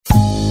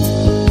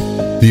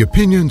The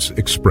opinions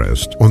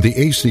expressed on the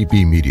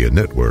ACB Media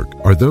Network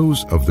are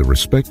those of the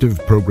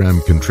respective program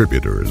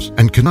contributors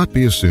and cannot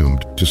be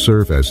assumed to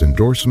serve as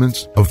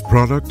endorsements of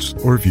products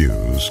or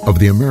views of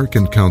the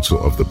American Council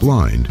of the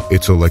Blind,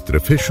 its elected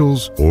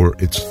officials, or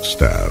its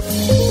staff.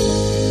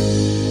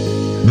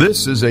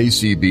 This is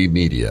ACB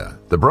Media,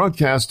 the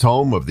broadcast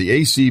home of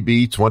the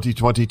ACB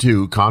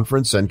 2022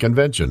 Conference and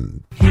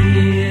Convention.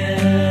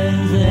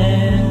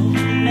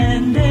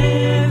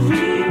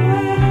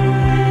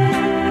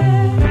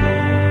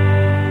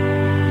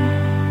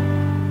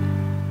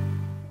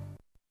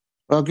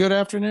 Well, good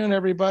afternoon,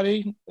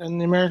 everybody, in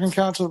the American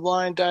Council of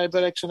Blind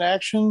Diabetics in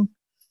Action.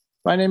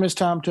 My name is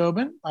Tom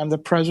Tobin. I'm the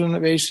president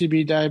of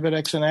ACB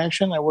Diabetics in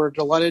Action, and we're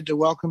delighted to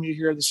welcome you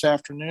here this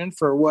afternoon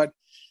for what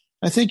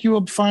I think you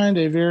will find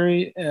a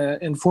very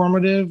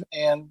informative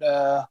and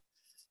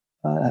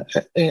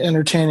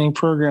entertaining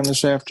program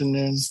this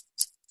afternoon.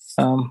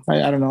 I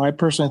don't know. I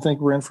personally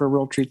think we're in for a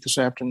real treat this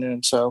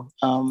afternoon. So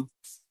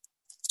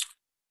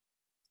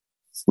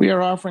we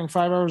are offering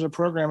 5 hours of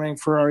programming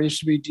for our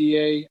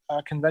ACBDA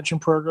convention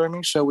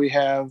programming. So we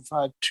have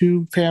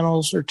 2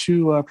 panels or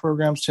 2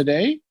 programs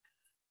today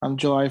on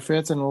July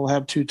 5th, and we'll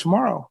have 2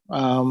 tomorrow.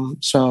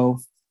 So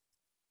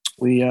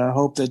we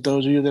hope that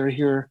those of you that are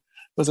here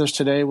with us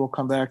today will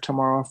come back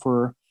tomorrow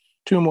for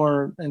 2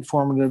 more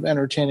informative,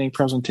 entertaining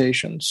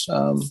presentations.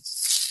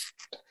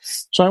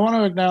 So I want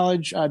to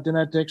acknowledge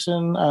Danette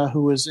Dixon,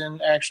 who is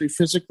actually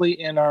physically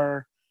in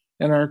our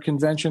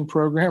convention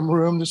program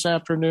room this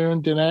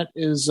afternoon. Danette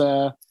is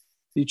the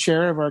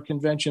chair of our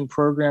convention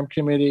program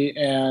committee,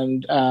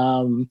 and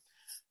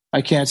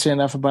I can't say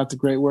enough about the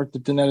great work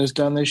that Danette has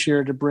done this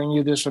year to bring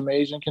you this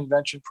amazing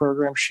convention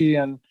program. She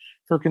and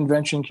her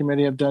convention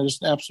committee have done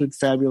just an absolute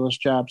fabulous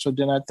job. So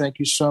Danette, thank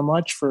you so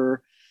much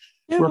for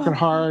working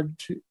hard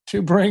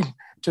to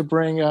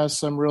bring us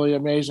some really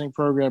amazing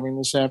programming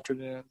this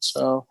afternoon.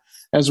 So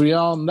as we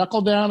all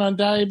knuckle down on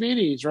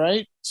diabetes,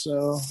 right?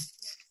 So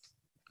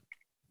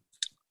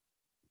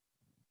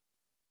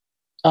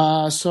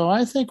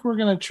I think we're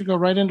going to go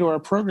right into our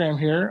program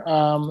here.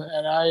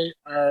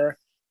 Our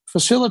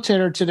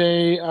facilitator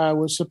today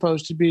was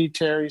supposed to be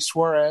Terry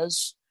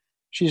Suarez.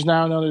 She's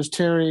now known as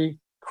Terry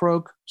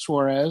Croak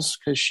Suarez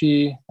because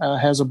she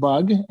has a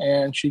bug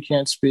and she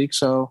can't speak.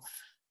 So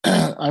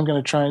I'm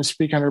going to try and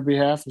speak on her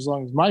behalf as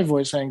long as my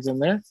voice hangs in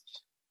there.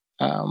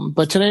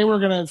 But today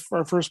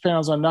our first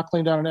panel is on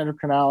knuckling down on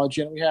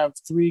endocrinology, and we have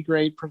 3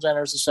 great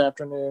presenters this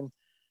afternoon.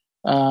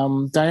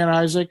 Diana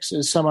Isaacs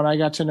is someone I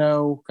got to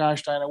know, in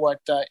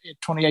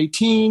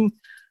 2018.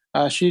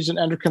 She's an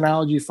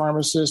endocrinology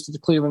pharmacist at the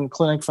Cleveland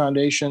Clinic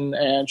Foundation,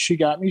 and she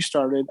got me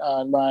started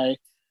on my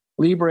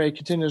Libre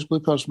continuous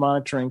glucose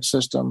monitoring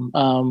system.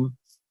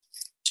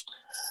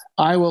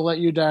 I will let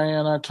you,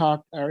 Diana,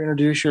 talk or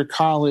introduce your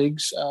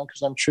colleagues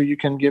because I'm sure you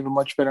can give a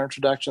much better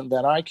introduction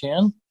than I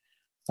can.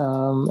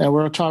 And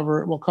we'll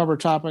cover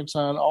topics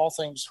on all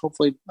things,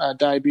 hopefully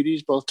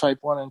diabetes, both type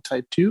 1 and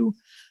type 2.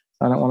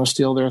 I don't want to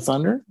steal their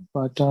thunder,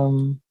 but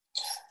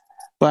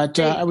I'd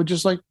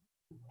just like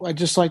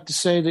to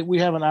say that we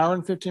have an hour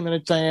and 15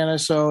 minutes, Diana.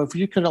 So if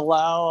you could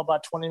allow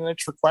about 20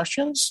 minutes for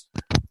questions,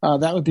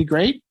 that would be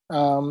great.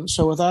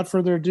 So without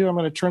further ado, I'm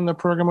going to turn the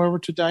program over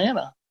to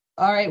Diana.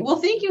 All right. Well,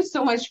 thank you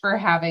so much for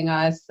having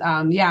us.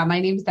 My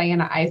name is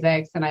Diana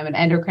Isaacs, and I'm an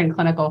endocrine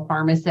clinical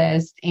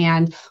pharmacist.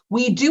 And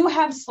we do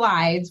have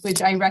slides,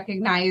 which I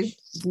recognize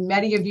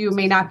many of you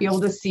may not be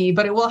able to see,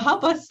 but it will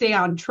help us stay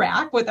on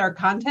track with our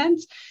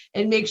content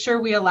and make sure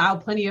we allow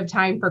plenty of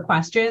time for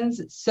questions.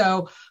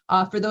 So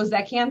for those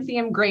that can see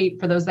them,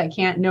 great. For those that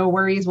can't, no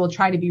worries. We'll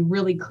try to be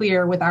really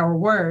clear with our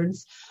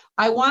words.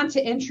 I want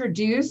to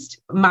introduce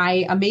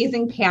my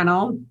amazing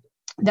panel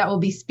that will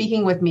be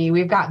speaking with me.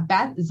 We've got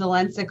Beth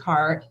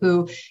Zelensikar,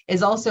 who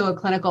is also a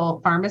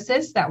clinical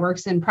pharmacist that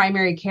works in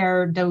primary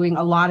care, doing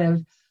a lot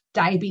of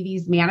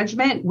diabetes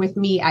management with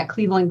me at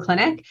Cleveland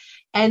Clinic.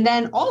 And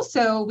then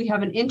also we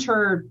have an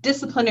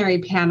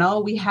interdisciplinary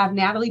panel. We have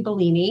Natalie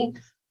Bellini,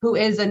 who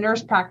is a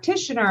nurse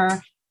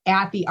practitioner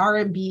at the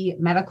R&B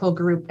Medical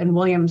Group in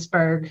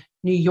Williamsburg,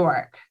 New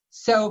York.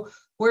 So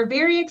we're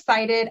very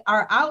excited.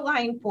 Our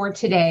outline for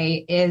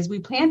today is we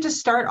plan to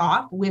start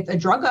off with a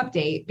drug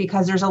update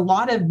because there's a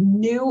lot of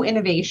new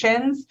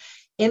innovations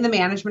in the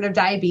management of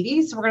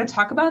diabetes. So we're going to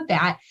talk about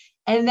that.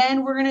 And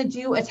then we're going to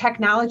do a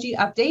technology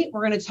update.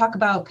 We're going to talk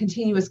about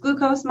continuous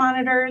glucose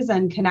monitors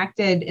and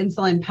connected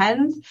insulin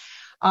pens,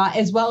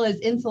 as well as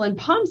insulin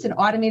pumps and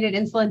automated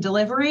insulin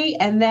delivery.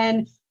 And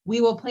then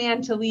we will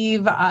plan to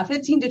leave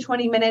 15 to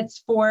 20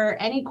 minutes for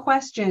any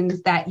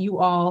questions that you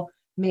all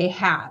may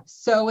have.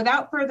 So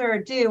without further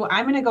ado,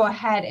 I'm going to go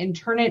ahead and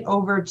turn it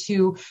over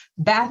to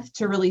Beth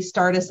to really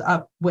start us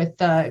up with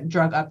the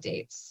drug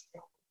updates.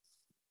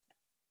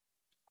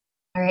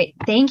 All right.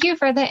 Thank you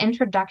for the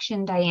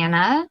introduction,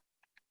 Diana.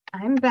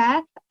 I'm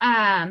Beth.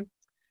 I'm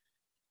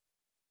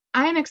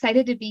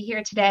excited to be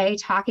here today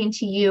talking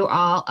to you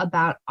all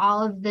about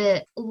all of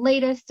the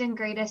latest and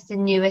greatest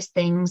and newest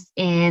things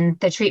in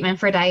the treatment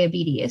for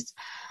diabetes.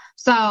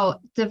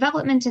 So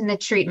development in the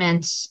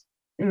treatment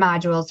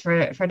modules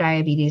for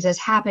diabetes is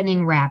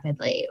happening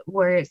rapidly.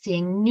 We're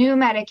seeing new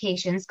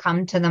medications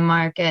come to the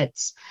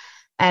markets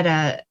at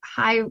a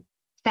high,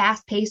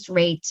 fast-paced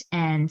rate,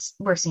 and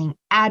we're seeing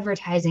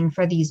advertising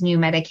for these new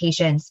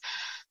medications.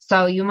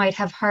 So you might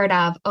have heard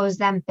of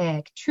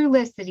Ozempic,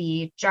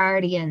 Trulicity,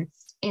 Jardiance,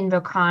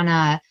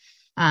 Invokana,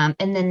 and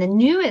then the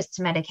newest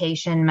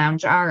medication,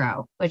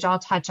 Mounjaro, which I'll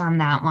touch on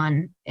that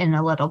one in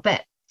a little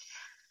bit.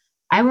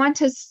 I want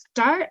to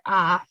start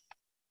off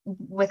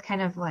with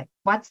kind of like,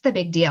 what's the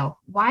big deal?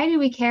 Why do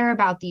we care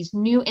about these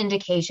new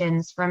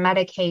indications for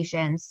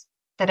medications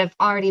that have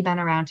already been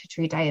around to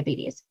treat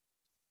diabetes?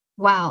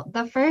 Well,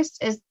 the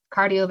first is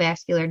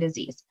cardiovascular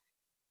disease.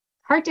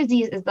 Heart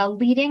disease is the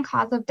leading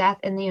cause of death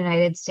in the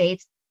United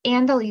States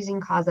and the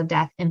leading cause of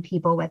death in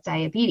people with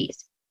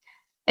diabetes.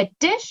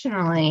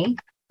 Additionally,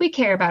 we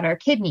care about our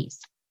kidneys.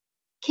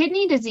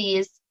 Kidney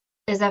disease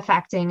is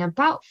affecting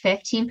about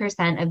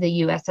 15% of the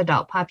U.S.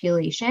 adult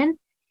population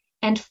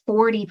and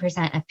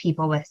 40% of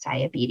people with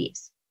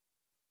diabetes.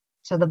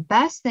 So the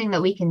best thing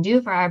that we can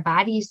do for our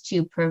bodies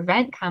to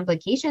prevent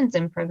complications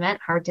and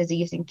prevent heart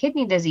disease and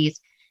kidney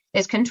disease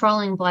is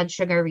controlling blood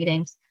sugar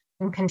readings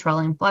and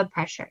controlling blood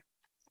pressure.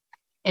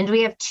 And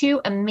we have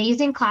two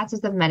amazing classes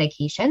of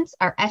medications,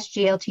 our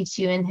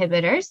SGLT2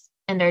 inhibitors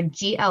and our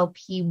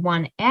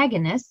GLP-1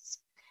 agonists,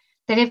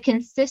 that have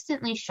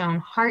consistently shown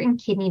heart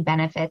and kidney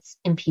benefits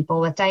in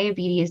people with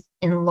diabetes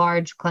in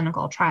large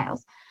clinical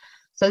trials.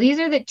 So these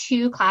are the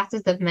two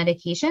classes of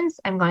medications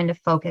I'm going to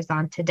focus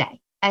on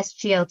today,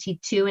 SGLT2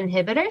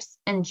 inhibitors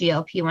and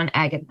GLP-1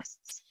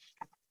 agonists.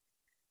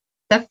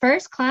 The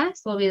first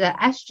class will be the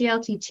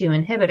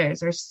SGLT2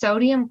 inhibitors, or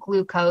sodium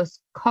glucose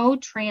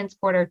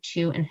cotransporter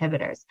 2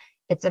 inhibitors.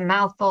 It's a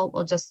mouthful.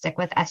 We'll just stick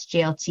with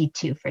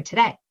SGLT2 for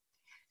today.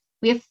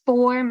 We have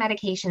 4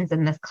 medications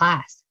in this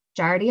class: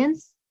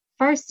 Jardiance,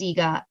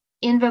 Farxiga,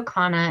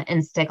 Invokana,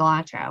 and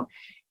Stiglatro.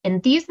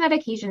 And these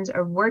medications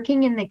are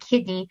working in the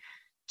kidney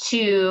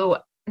to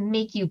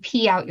make you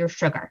pee out your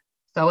sugar.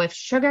 So if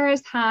sugar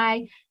is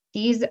high,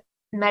 these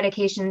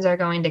medications are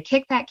going to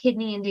kick that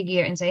kidney into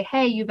gear and say,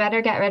 hey, you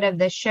better get rid of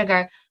this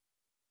sugar,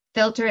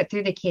 filter it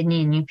through the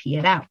kidney, and you pee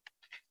it out.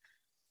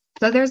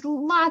 So there's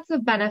lots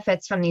of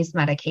benefits from these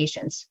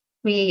medications.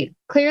 We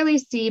clearly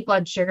see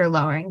blood sugar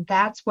lowering.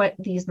 That's what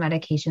these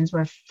medications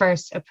were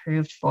first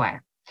approved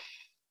for.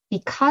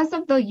 Because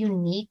of the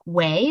unique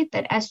way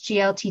that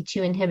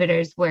SGLT2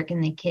 inhibitors work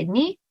in the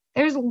kidney,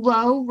 there's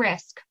low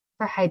risk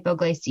for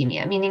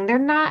hypoglycemia, meaning they're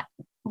not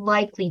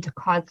likely to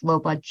cause low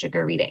blood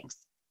sugar readings.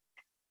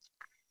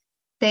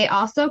 They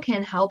also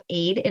can help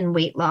aid in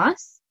weight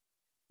loss.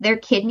 They're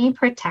kidney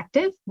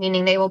protective,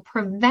 meaning they will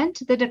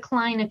prevent the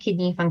decline of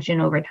kidney function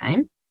over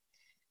time.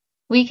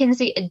 We can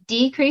see a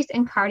decrease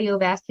in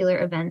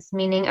cardiovascular events,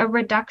 meaning a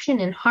reduction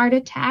in heart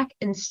attack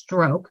and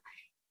stroke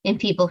in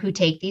people who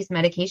take these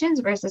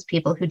medications versus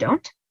people who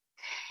don't.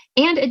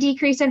 And a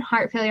decrease in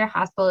heart failure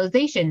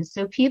hospitalizations.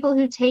 So people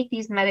who take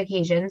these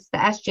medications, the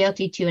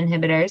SGLT2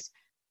 inhibitors,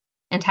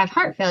 and have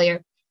heart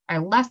failure are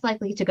less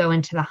likely to go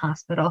into the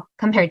hospital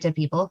compared to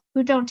people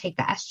who don't take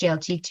the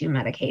SGLT2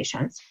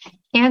 medications.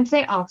 And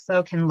they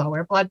also can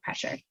lower blood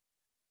pressure.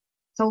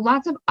 So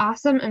lots of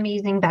awesome,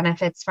 amazing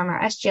benefits from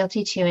our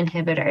SGLT2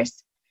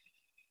 inhibitors.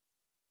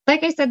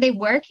 Like I said, they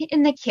work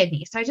in the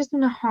kidney. So I just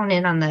want to hone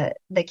in on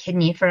the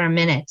kidney for a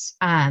minute.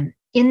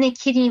 In the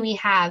kidney, we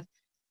have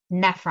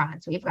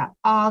nephrons. We've got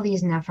all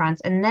these nephrons.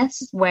 And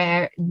this is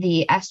where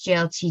the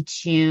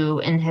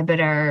SGLT2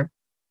 inhibitor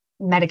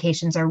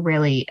medications are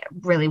really,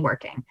 really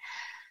working.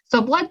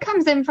 So blood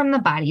comes in from the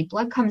body,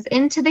 blood comes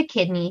into the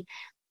kidney,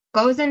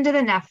 goes into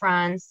the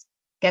nephrons,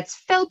 gets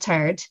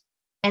filtered,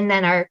 and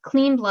then our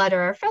clean blood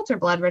or our filter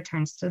blood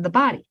returns to the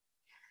body.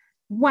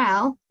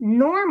 Well,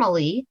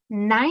 normally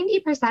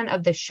 90%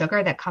 of the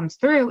sugar that comes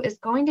through is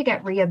going to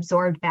get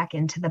reabsorbed back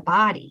into the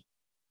body.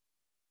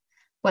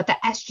 What the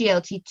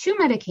SGLT2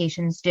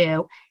 medications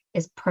do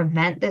is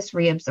prevent this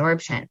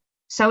reabsorption.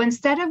 So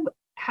instead of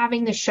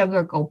having the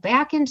sugar go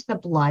back into the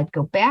blood,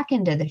 go back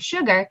into the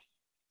sugar,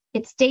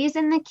 it stays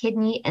in the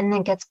kidney and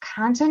then gets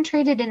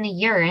concentrated in the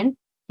urine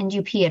and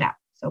you pee it out.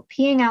 So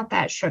peeing out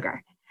that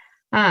sugar.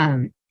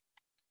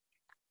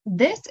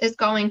 This is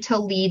going to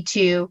lead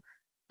to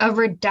a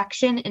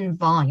reduction in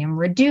volume,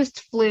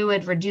 reduced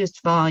fluid,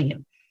 reduced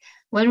volume.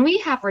 When we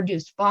have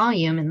reduced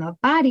volume in the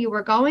body,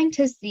 we're going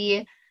to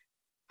see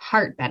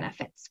heart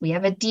benefits. We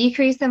have a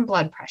decrease in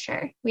blood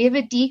pressure. We have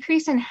a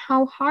decrease in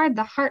how hard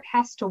the heart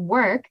has to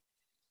work.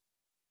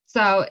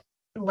 So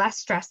less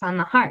stress on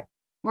the heart.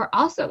 We're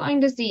also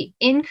going to see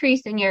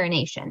increase in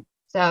urination.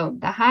 So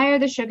the higher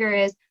the sugar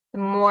is, the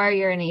more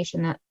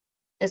urination that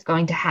is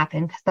going to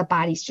happen because the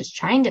body's just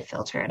trying to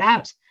filter it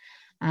out.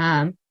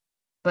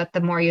 But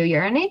the more you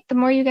urinate, the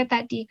more you get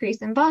that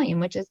decrease in volume,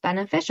 which is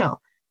beneficial.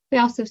 We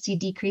also see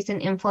decrease in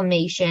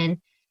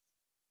inflammation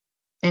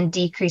and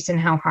decrease in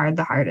how hard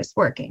the heart is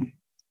working.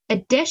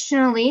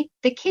 Additionally,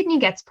 the kidney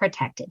gets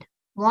protected.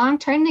 Long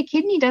term, the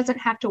kidney doesn't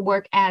have to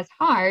work as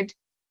hard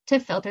to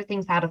filter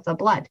things out of the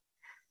blood.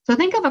 So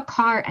think of a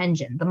car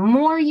engine. The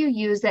more you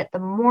use it, the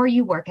more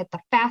you work it, the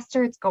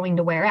faster it's going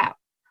to wear out.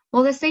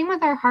 Well, the same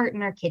with our heart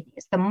and our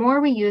kidneys. The more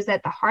we use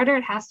it, the harder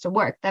it has to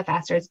work, the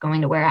faster it's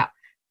going to wear out.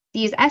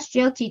 These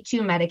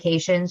SGLT2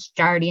 medications,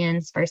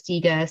 Jardiance,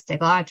 Farxiga,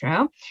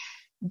 Stiglatro,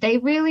 they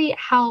really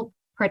help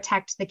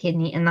protect the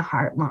kidney and the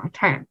heart long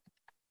term.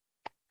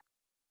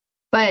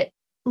 But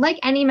like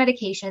any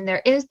medication,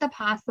 there is the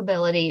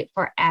possibility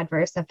for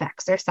adverse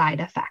effects or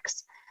side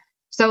effects.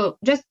 So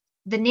just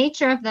the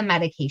nature of the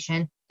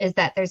medication is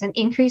that there's an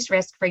increased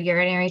risk for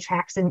urinary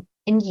tracts and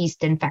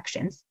yeast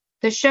infections.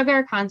 The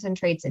sugar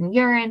concentrates in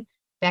urine,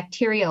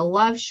 bacteria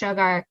love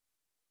sugar,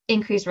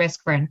 increased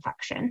risk for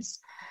infections.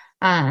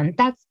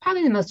 That's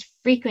probably the most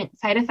frequent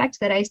side effect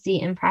that I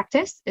see in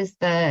practice is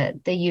the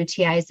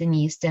UTIs and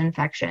yeast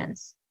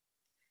infections.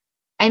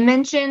 I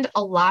mentioned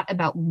a lot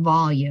about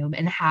volume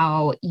and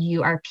how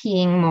you are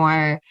peeing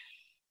more.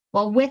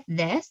 Well, with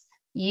this,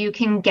 you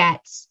can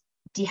get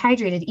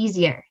dehydrated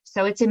easier.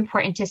 So it's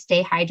important to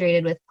stay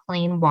hydrated with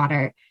plain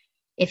water.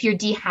 If you're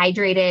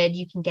dehydrated,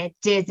 you can get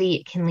dizzy.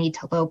 It can lead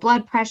to low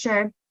blood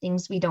pressure,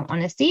 things we don't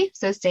want to see.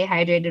 So stay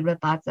hydrated with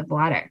lots of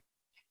water.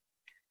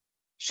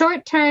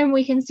 Short term,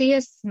 we can see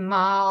a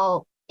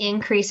small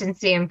increase in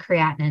serum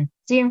creatinine.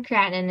 Serum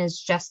creatinine is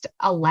just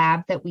a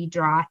lab that we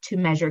draw to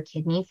measure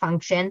kidney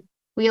function.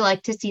 We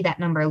like to see that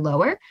number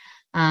lower.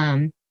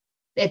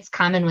 It's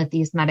common with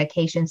these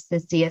medications to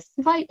see a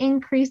slight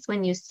increase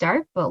when you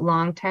start, but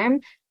long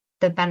term,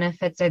 the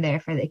benefits are there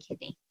for the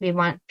kidney. We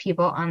want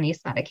people on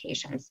these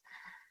medications.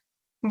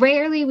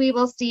 Rarely we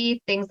will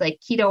see things like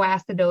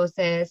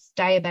ketoacidosis,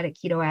 diabetic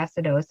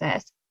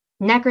ketoacidosis,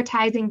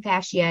 necrotizing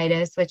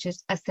fasciitis, which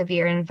is a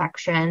severe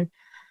infection.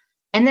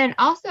 And then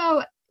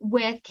also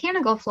with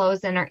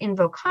Canagliflozin or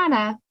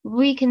Invokana,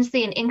 we can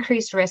see an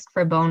increased risk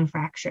for bone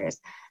fractures.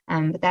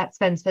 But that's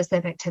been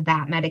specific to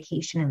that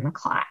medication in the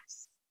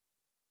class.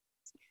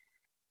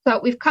 So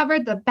we've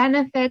covered the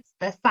benefits,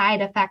 the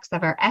side effects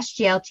of our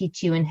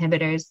SGLT2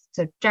 inhibitors,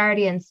 so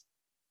Jardiance,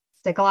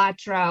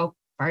 Stiglatro,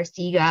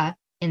 Farxiga,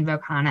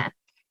 Invokana.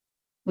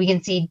 We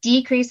can see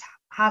decreased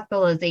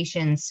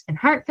hospitalizations and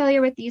heart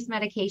failure with these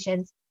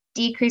medications,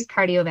 decreased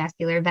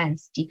cardiovascular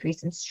events,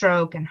 decrease in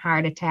stroke and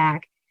heart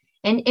attack,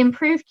 and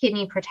improved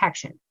kidney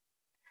protection.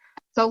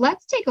 So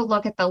let's take a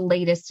look at the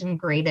latest and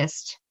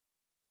greatest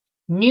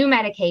new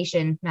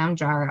medication,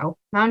 Mounjaro.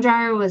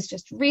 Mounjaro was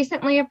just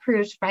recently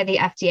approved by the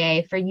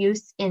FDA for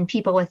use in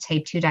people with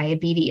type 2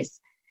 diabetes.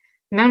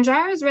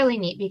 Mounjaro is really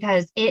neat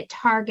because it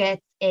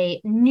targets a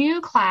new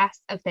class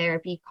of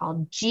therapy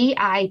called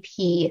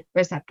GIP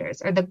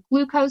receptors, or the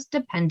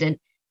glucose-dependent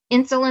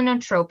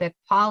insulinotropic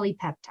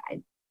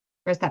polypeptide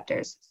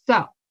receptors.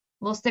 So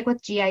we'll stick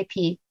with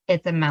GIP.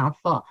 It's a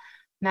mouthful.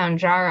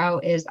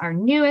 Mounjaro is our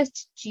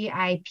newest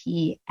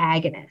GIP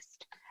agonist.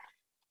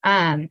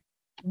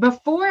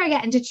 Before I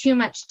get into too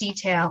much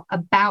detail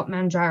about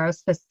Mounjaro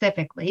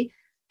specifically,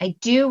 I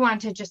do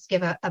want to just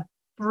give a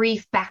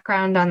brief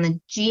background on the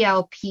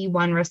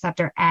GLP-1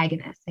 receptor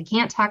agonist. I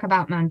can't talk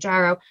about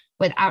Mounjaro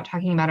without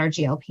talking about our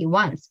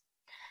GLP-1s.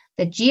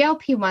 The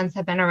GLP-1s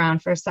have been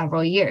around for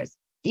several years.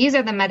 These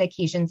are the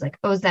medications like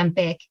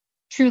Ozempic,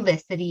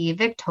 Trulicity,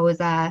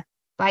 Victoza,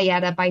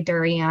 Byetta,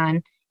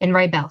 Bydureon, and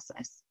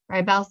Rybelsus.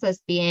 Rybelsus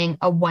being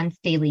a once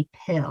daily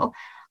pill.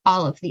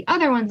 All of the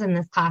other ones in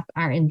this class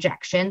are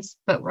injections,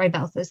 but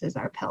Rybelsus is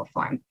our pill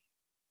form.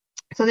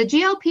 So the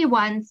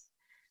GLP-1s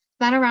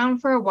been around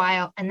for a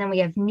while, and then we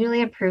have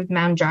newly approved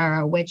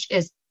Mounjaro, which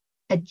is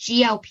a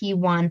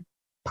GLP-1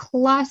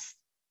 plus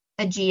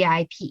a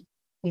GIP.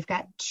 We've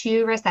got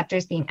two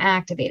receptors being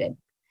activated.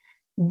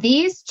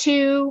 These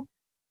two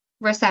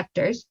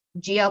receptors,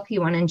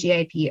 GLP-1 and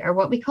GIP, are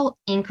what we call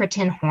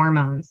incretin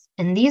hormones.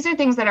 And these are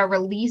things that are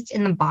released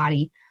in the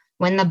body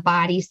when the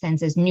body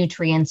senses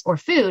nutrients or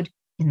food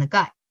in the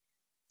gut.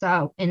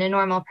 So in a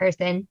normal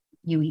person,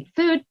 you eat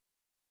food,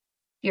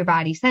 your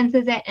body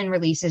senses it and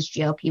releases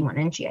GLP-1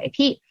 and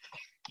GIP.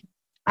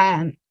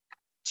 A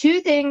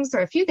few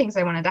things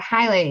I wanted to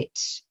highlight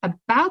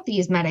about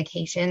these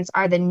medications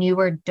are the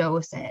newer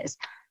doses.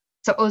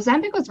 So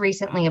Ozempic was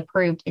recently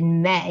approved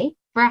in May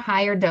for a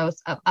higher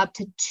dose of up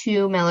to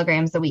 2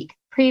 milligrams a week.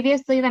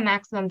 Previously, the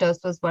maximum dose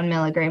was 1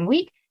 milligram a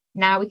week.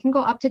 Now we can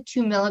go up to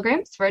 2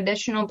 milligrams for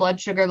additional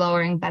blood sugar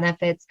lowering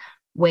benefits,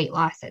 weight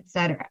loss,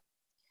 etc.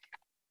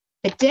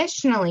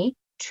 Additionally,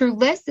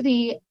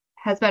 Trulicity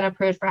has been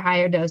approved for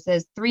higher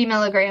doses, 3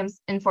 milligrams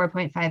and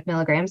 4.5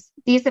 milligrams.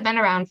 These have been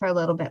around for a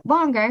little bit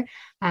longer,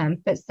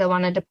 but still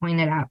wanted to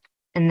point it out.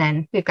 And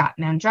then we've got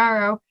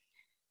Mounjaro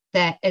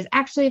that is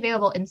actually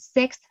available in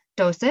 6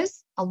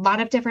 doses, a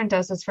lot of different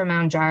doses for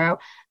Mounjaro.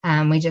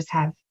 We just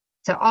have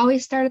to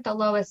always start at the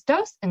lowest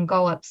dose and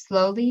go up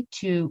slowly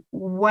to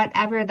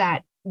whatever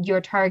that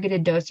your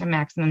targeted dose or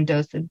maximum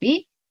dose would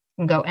be.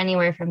 And go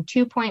anywhere from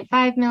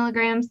 2.5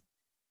 milligrams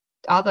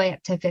all the way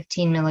up to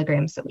 15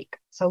 milligrams a week.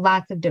 So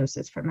lots of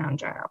doses for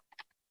Mounjaro.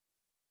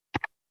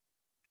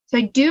 So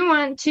I do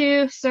want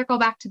to circle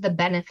back to the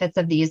benefits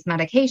of these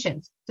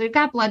medications. So we've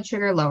got blood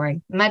sugar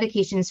lowering.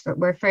 Medications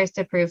were first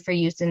approved for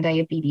use in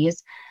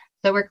diabetes.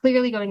 So we're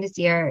clearly going to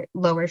see our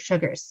lower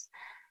sugars.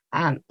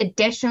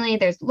 Additionally,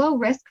 there's low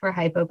risk for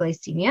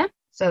hypoglycemia,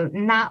 so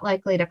not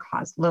likely to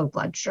cause low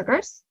blood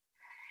sugars.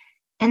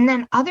 And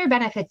then other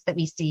benefits that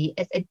we see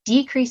is a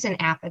decrease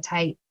in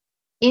appetite,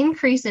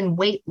 increase in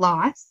weight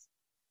loss,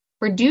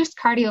 reduced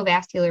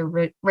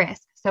cardiovascular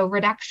risk, so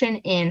reduction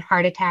in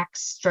heart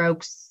attacks,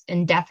 strokes,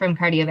 and death from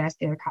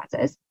cardiovascular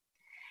causes.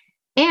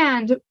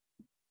 And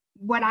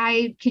what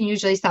I can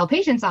usually sell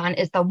patients on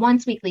is the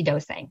once weekly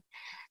dosing.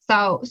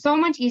 So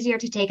much easier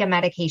to take a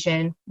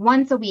medication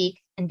once a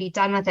week and be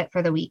done with it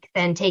for the week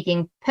than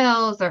taking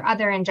pills or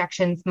other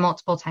injections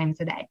multiple times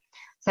a day.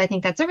 So I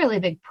think that's a really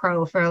big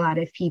pro for a lot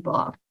of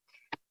people.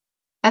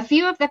 A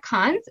few of the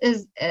cons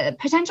is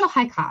potential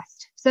high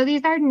cost. So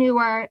these are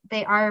newer,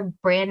 they are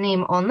brand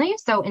name only.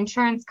 So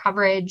insurance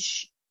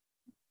coverage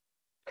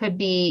could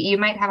be, you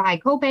might have high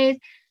copays,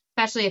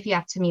 especially if you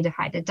have to meet a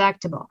high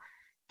deductible.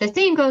 The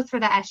same goes for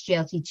the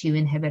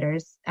SGLT2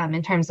 inhibitors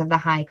in terms of the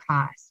high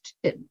cost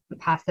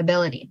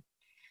possibility.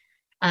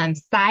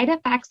 Side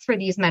effects for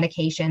these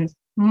medications,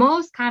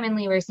 most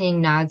commonly we're seeing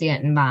nausea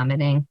and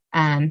vomiting.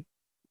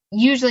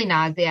 Usually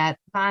nausea,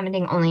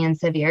 vomiting only in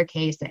severe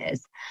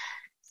cases.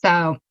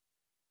 So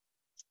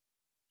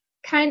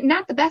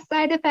not the best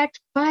side effect,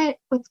 but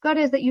what's good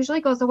is it usually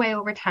goes away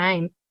over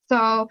time.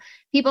 So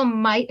people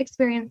might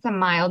experience some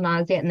mild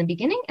nausea in the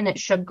beginning and it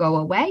should go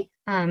away.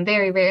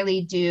 Very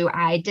rarely do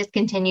I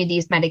discontinue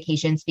these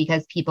medications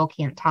because people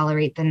can't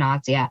tolerate the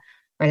nausea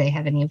or they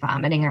have any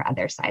vomiting or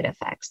other side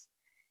effects.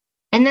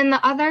 And then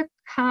the other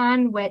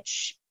con,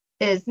 which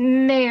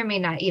may or may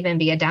not even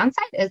be a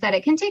downside, is that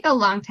it can take a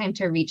long time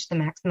to reach the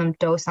maximum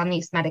dose on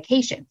these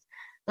medications.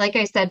 Like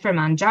I said, for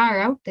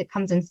Mounjaro, that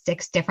comes in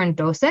 6 different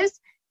doses,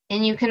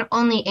 and you can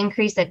only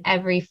increase it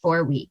every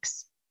 4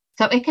 weeks.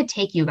 So it could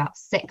take you about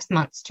 6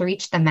 months to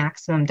reach the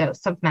maximum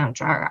dose of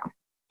Mounjaro.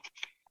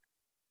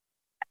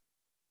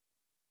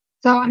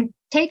 So I'm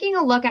taking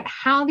a look at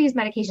how these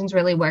medications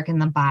really work in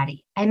the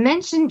body. I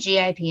mentioned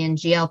GIP and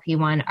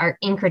GLP-1 are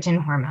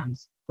incretin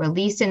hormones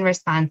released in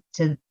response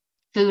to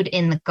food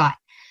in the gut.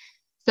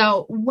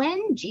 So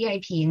when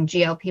GIP and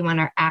GLP-1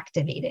 are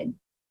activated,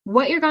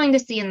 what you're going to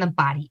see in the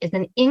body is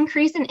an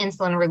increase in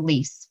insulin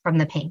release from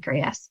the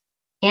pancreas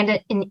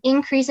and an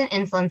increase in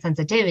insulin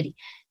sensitivity,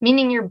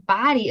 meaning your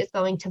body is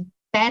going to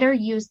better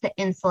use the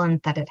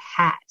insulin that it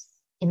has,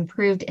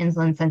 improved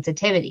insulin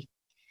sensitivity.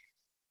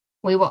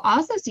 We will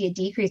also see a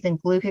decrease in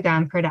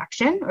glucagon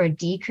production, or a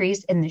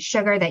decrease in the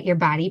sugar that your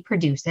body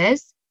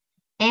produces,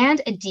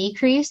 and a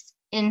decrease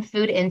in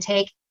food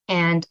intake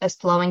and a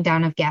slowing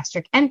down of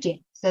gastric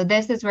emptying. So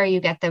this is where you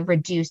get the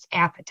reduced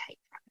appetite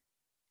from.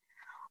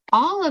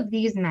 All of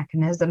these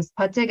mechanisms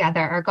put together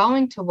are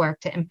going to work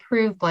to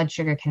improve blood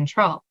sugar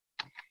control.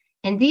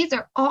 And these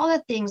are all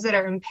the things that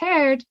are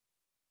impaired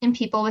in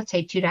people with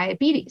type 2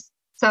 diabetes.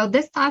 So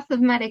this class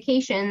of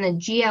medication, the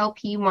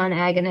GLP-1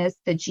 agonist,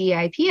 the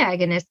GIP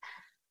agonist,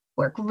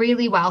 work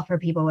really well for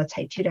people with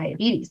type 2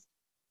 diabetes.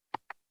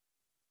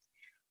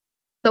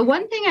 The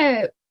one thing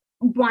I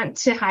want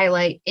to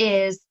highlight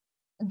is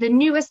the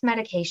newest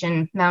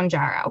medication,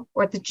 Mounjaro,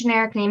 or the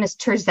generic name is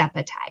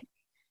tirzepatide.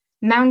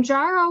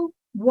 Mounjaro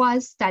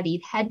was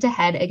studied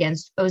head-to-head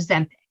against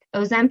Ozempic.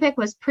 Ozempic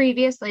was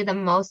previously the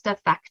most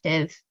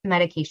effective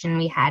medication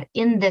we had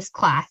in this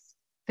class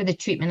for the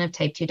treatment of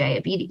type 2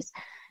 diabetes.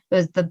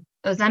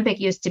 Ozempic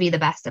used to be the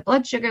best at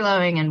blood sugar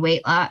lowering and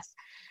weight loss.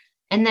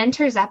 And then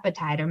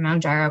tirzepatide, or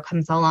Mounjaro,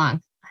 comes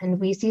along, and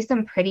we see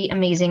some pretty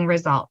amazing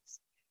results.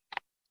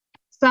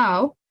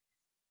 So,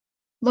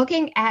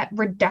 looking at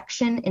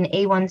reduction in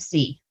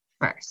A1C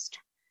first.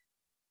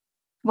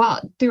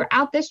 Well,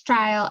 throughout this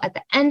trial, at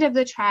the end of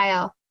the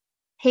trial,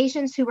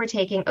 patients who were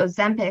taking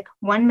Ozempic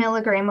 1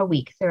 milligram a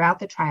week throughout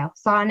the trial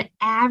saw an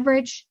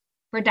average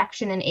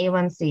reduction in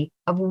A1C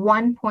of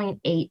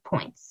 1.8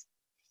 points.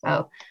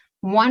 So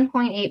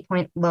 1.8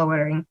 point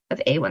lowering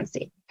of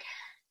A1C.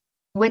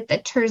 With the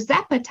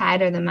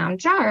tirzepatide, or the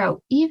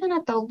Mounjaro, even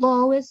at the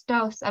lowest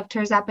dose of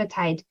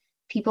tirzepatide,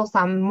 people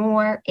saw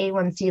more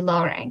A1C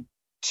lowering.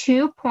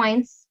 2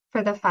 points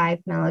for the 5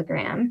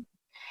 milligram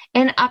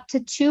and up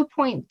to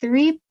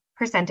 2.3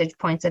 percentage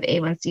points of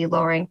A1C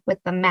lowering with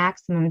the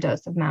maximum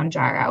dose of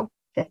Mounjaro,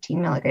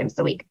 15 milligrams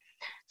a week.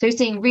 So you're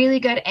seeing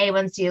really good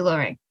A1C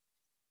lowering.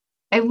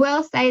 I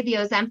will say the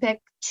Ozempic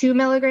 2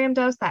 milligram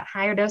dose, that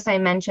higher dose I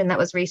mentioned that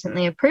was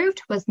recently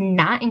approved, was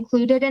not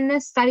included in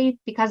this study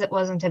because it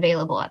wasn't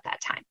available at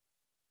that time.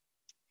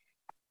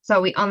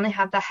 So we only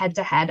have the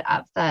head-to-head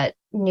of the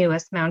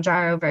newest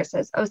Mounjaro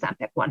versus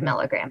Ozempic 1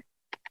 milligram.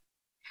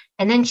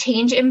 And then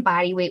change in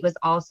body weight was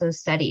also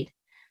studied.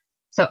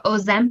 So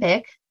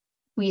Ozempic,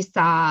 we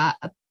saw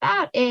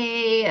about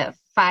a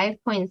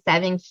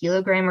 5.7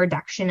 kilogram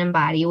reduction in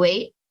body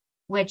weight,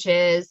 which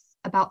is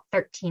about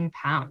 13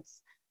 pounds.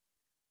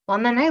 Well,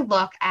 and then I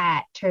look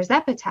at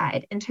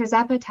tirzepatide, and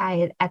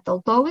tirzepatide at the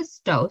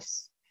lowest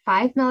dose,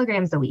 5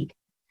 milligrams a week,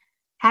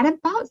 had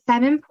about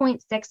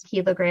 7.6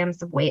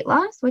 kilograms of weight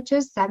loss, which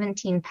is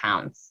 17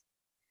 pounds.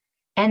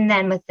 And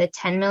then with the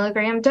 10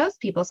 milligram dose,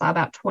 people saw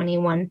about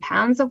 21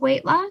 pounds of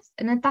weight loss.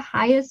 And at the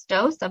highest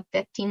dose of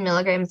 15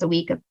 milligrams a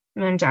week of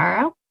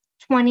Mounjaro,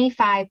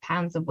 25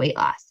 pounds of weight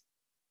loss.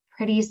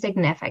 Pretty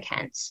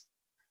significant.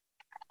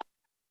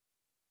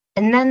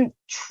 And then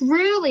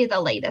truly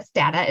the latest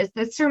data is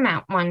the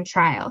SURMOUNT-1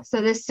 trial.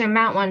 So this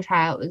SURMOUNT-1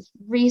 trial was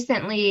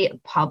recently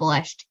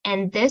published,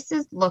 and this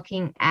is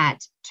looking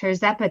at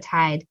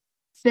tirzepatide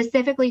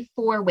specifically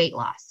for weight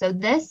loss. So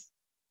this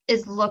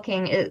is looked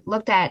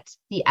at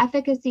the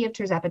efficacy of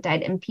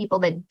tirzepatide in people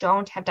that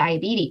don't have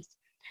diabetes.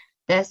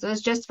 This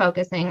was just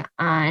focusing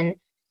on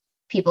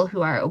people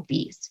who are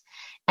obese.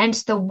 And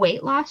the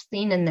weight loss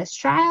seen in this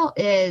trial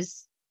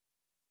is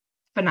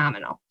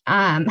phenomenal.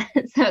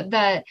 So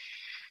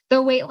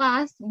the weight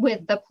loss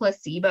with the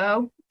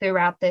placebo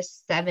throughout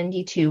this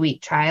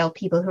 72-week trial,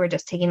 people who are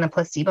just taking the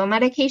placebo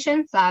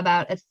medication saw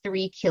about a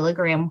 3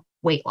 kilogram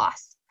weight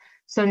loss.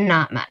 So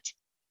not much,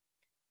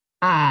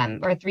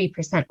 or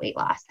 3% weight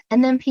loss.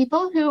 And then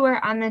people who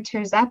were on the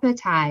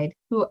tirzepatide,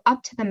 who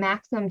up to the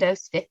maximum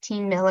dose,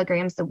 15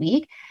 milligrams a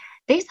week,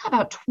 they saw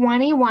about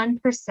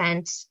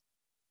 21%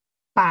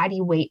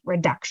 body weight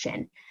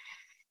reduction.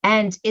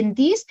 And in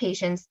these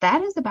patients,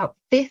 that is about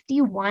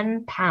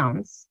 51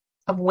 pounds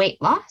of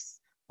weight loss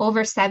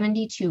over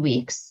 72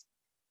 weeks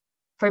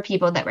for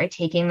people that were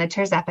taking the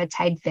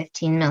tirzepatide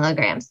 15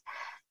 milligrams.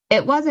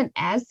 It wasn't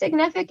as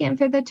significant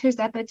for the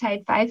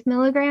tirzepatide 5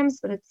 milligrams,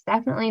 but it's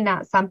definitely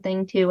not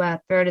something to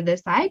throw to the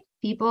side.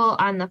 People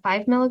on the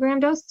 5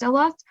 milligram dose still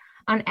lost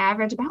on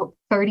average about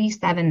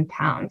 37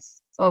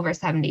 pounds over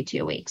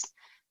 72 weeks.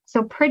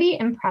 So pretty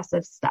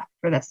impressive stuff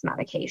for this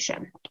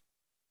medication.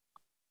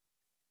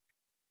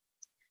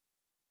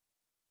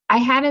 I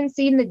haven't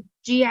seen the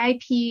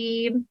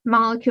GIP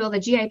molecule, the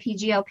GIP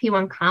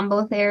GLP-1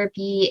 combo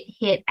therapy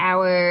hit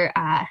our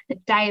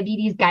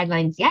diabetes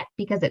guidelines yet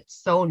because it's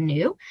so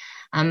new.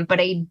 But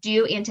I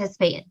do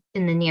anticipate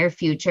in the near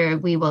future,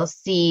 we will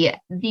see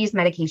these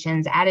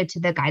medications added to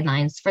the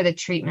guidelines for the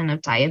treatment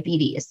of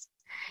diabetes.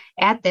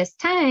 At this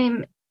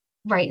time,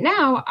 right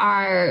now,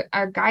 our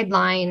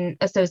guideline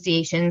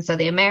associations, so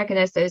the American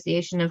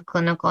Association of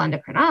Clinical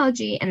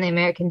Endocrinology and the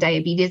American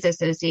Diabetes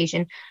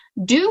Association,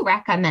 do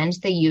recommend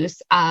the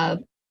use of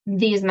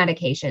these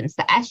medications,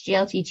 the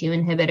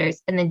SGLT2 inhibitors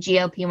and the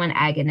GLP-1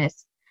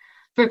 agonists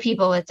for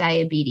people with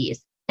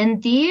diabetes.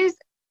 And these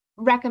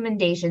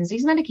recommendations,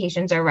 these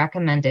medications are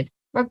recommended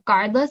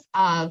regardless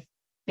of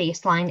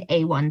baseline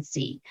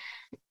A1C,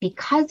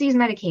 because these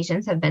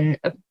medications have been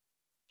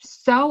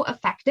so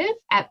effective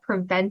at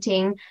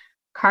preventing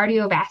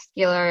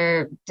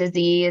cardiovascular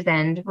disease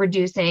and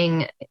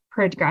reducing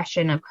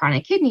progression of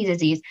chronic kidney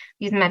disease.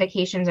 These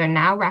medications are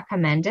now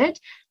recommended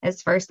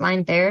as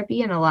first-line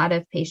therapy in a lot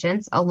of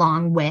patients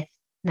along with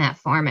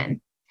metformin.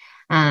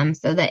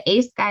 So the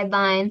ACE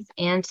guidelines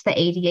and the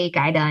ADA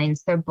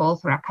guidelines, they're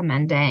both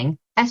recommending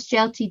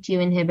SGLT2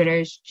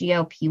 inhibitors,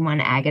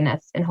 GLP-1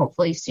 agonists, and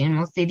hopefully soon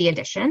we'll see the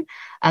addition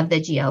of the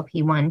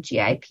GLP-1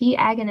 GIP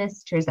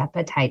agonist,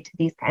 tirzepatide, to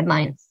these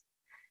guidelines.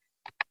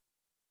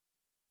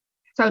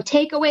 So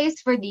takeaways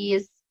for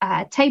these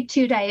type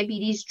 2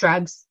 diabetes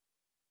drugs,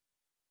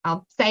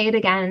 I'll say it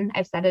again,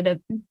 I've said it a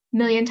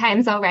million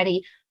times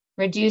already,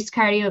 reduced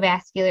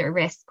cardiovascular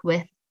risk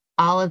with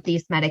all of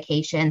these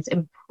medications,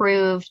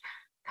 improved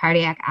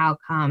cardiac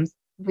outcomes,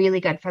 really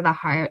good for the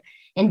heart,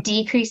 and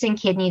decrease in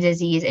kidney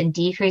disease and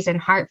decrease in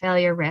heart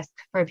failure risk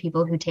for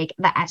people who take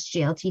the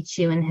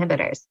SGLT2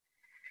 inhibitors.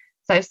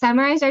 So I've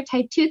summarized our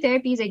type 2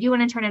 therapies. I do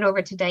want to turn it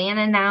over to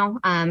Diana now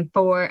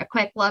for a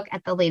quick look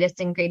at the latest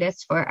and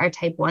greatest for our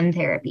type 1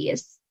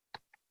 therapies.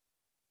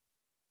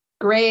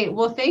 Great.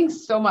 Well,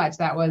 thanks so much.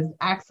 That was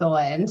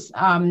excellent.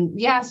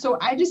 So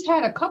I just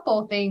had a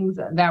couple things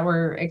that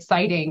were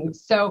exciting.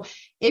 So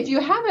if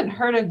you haven't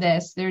heard of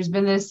this, there's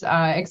been this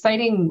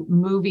exciting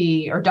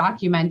movie or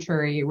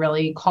documentary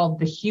really called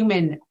The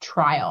Human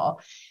Trial.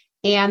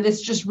 And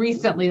this just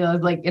recently,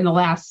 like in the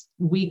last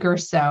week or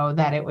so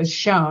that it was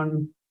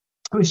shown.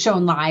 It was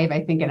shown live,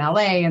 I think, in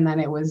LA, and then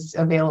it was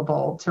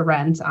available to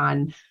rent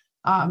on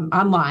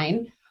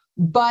online.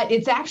 But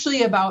it's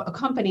actually about a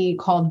company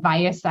called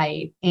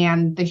ViaCyte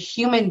and the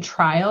human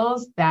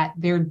trials that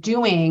they're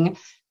doing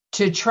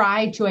to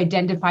try to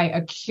identify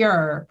a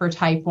cure for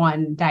type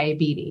 1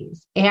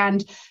 diabetes.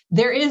 And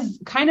there is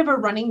kind of a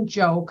running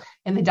joke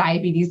in the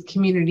diabetes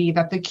community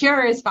that the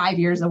cure is 5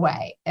 years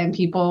away, and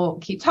people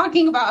keep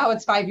talking about how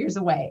it's 5 years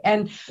away.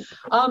 And,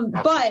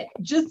 but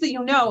just so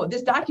you know,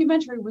 this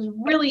documentary was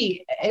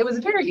it was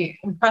a very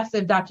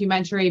impressive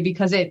documentary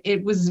because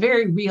it was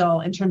very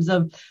real in terms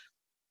of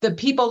the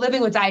people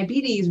living with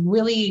diabetes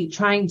really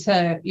trying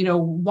to,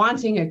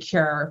 wanting a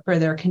cure for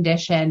their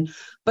condition,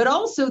 but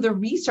also the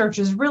research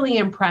is really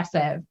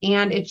impressive.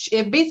 And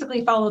it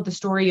basically followed the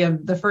story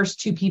of the first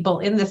two people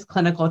in this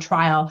clinical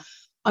trial.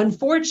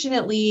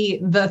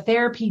 Unfortunately, the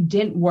therapy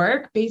didn't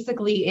work.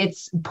 Basically,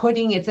 it's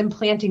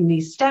implanting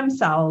these stem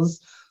cells,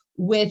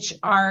 which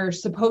are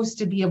supposed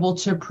to be able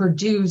to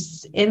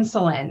produce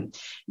insulin.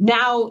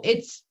 Now,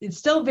 it's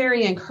still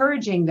very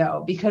encouraging,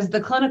 though, because the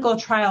clinical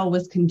trial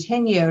was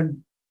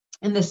continued.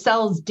 And the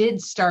cells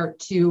did start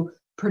to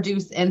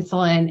produce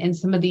insulin in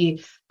some of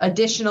the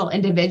additional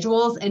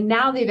individuals. And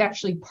now they've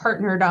actually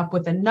partnered up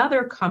with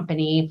another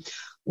company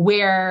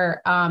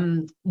where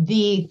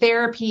the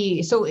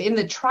therapy, so in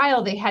the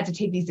trial, they had to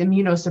take these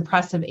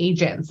immunosuppressive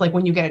agents, like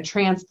when you get a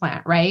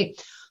transplant, right?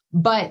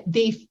 But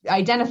they've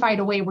identified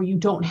a way where you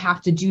don't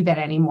have to do that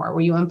anymore,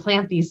 where you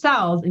implant these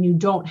cells and you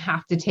don't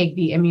have to take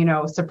the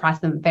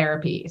immunosuppressant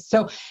therapy.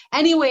 So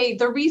anyway,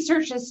 the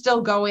research is still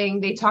going.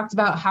 They talked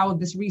about how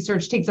this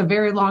research takes a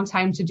very long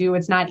time to do.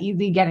 It's not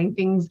easy getting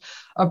things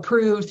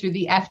approved through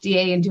the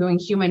FDA and doing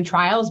human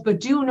trials, but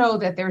do know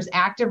that there's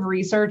active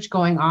research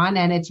going on,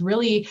 and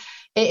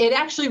it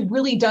actually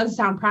really does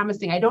sound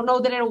promising. I don't know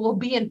that it will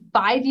be in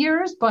 5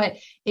 years, but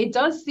it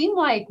does seem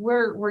like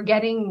we're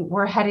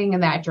heading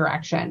in that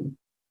direction.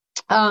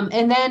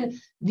 And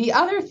then the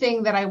other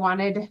thing that I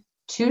wanted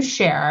to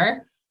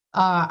share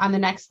on the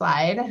next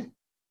slide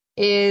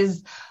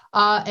is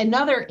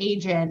another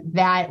agent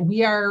that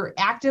we are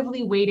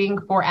actively waiting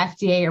for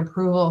FDA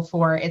approval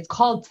for. It's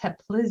called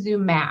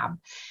teplizumab.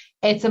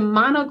 It's a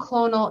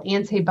monoclonal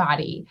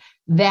antibody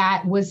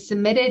that was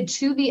submitted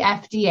to the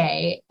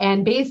FDA,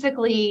 and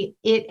basically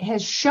it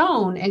has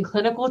shown in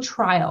clinical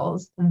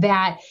trials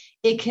that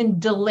it can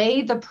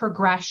delay the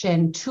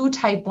progression to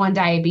type 1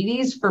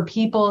 diabetes for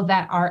people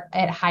that are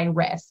at high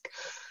risk.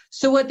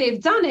 So what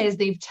they've done is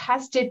they've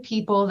tested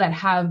people that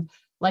have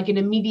like an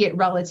immediate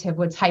relative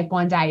with type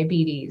 1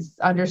 diabetes,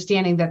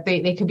 understanding that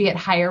they could be at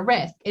higher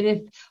risk. And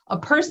if a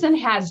person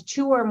has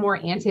 2 or more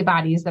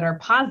antibodies that are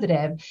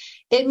positive,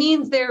 it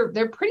means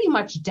they're pretty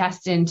much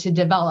destined to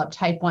develop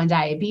type 1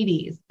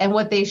 diabetes. And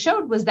what they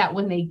showed was that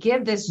when they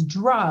give this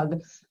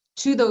drug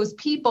to those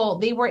people,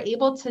 they were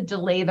able to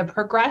delay the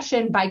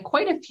progression by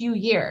quite a few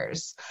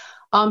years.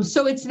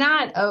 So it's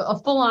not a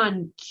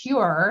full-on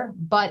cure,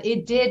 but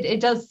it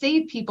does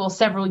save people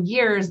several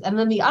years. And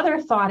then the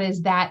other thought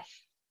is that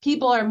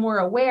people are more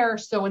aware.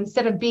 So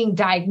instead of being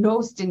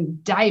diagnosed in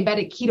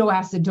diabetic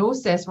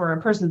ketoacidosis where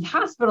a person's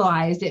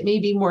hospitalized, it may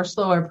be more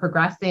slower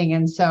progressing.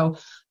 And so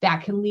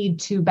that can lead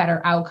to better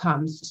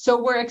outcomes.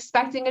 So we're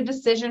expecting a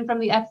decision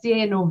from the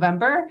FDA in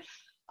November.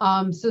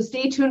 So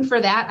stay tuned for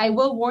that. I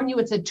will warn you,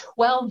 it's a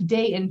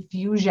 12-day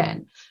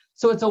infusion.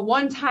 So it's a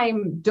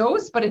one-time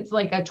dose, but it's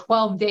like a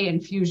 12-day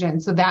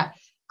infusion. So that,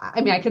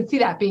 I could see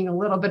that being a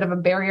little bit of a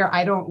barrier.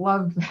 I don't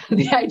love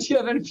the idea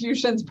of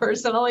infusions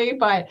personally,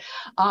 but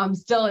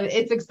still,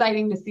 it's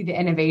exciting to see the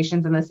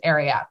innovations in this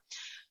area.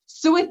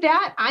 So with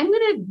that, I'm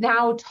going to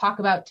now talk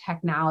about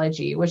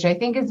technology, which I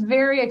think is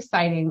very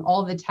exciting,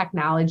 all the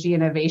technology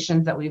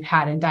innovations that we've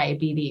had in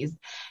diabetes.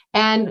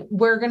 And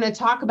we're going to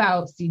talk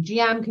about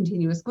CGM,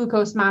 continuous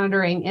glucose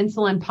monitoring,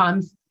 insulin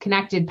pumps,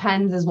 connected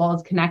pens, as well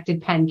as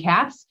connected pen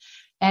caps,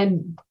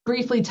 and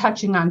briefly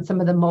touching on some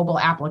of the mobile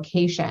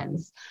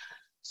applications.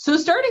 So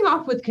starting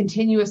off with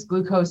continuous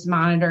glucose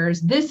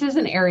monitors, this is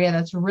an area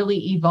that's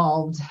really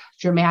evolved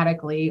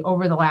dramatically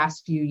over the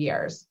last few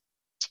years.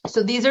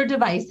 So these are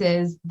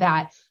devices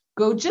that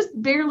go just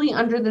barely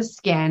under the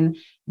skin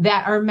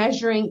that are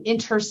measuring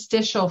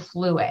interstitial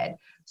fluid.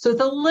 So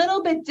it's a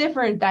little bit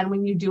different than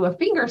when you do a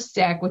finger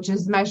stick, which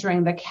is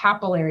measuring the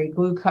capillary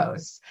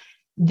glucose.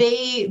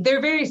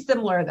 They're very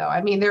similar though.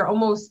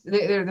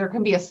 There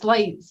can be a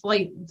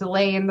slight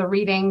delay in the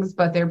readings,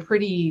 but they've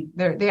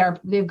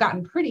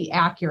gotten pretty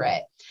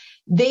accurate.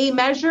 They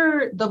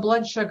measure the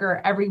blood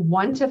sugar every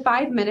 1 to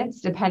 5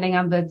 minutes, depending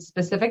on the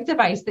specific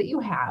device that you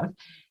have.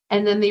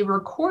 And then they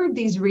record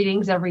these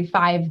readings every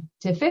 5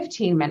 to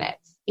 15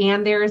 minutes.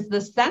 And there's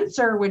the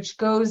sensor, which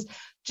goes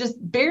just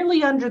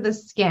barely under the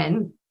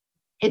skin.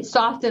 It's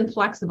soft and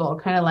flexible,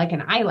 kind of like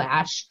an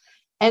eyelash.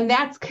 And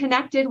that's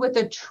connected with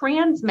a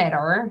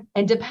transmitter.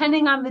 And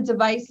depending on the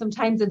device,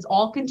 sometimes it's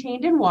all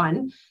contained in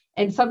one.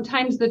 And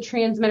sometimes the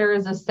transmitter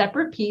is a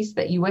separate piece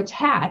that you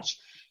attach.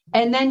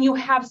 And then you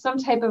have some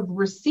type of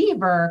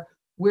receiver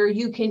where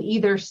you can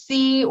either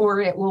see or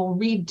it will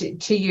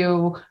read to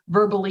you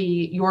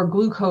verbally your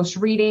glucose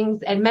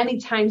readings. And many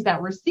times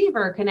that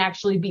receiver can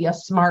actually be a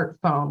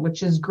smartphone,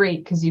 which is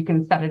great because you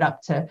can set it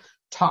up to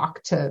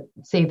talk to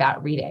say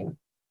that reading.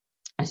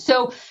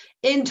 So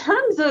in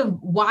terms of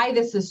why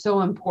this is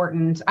so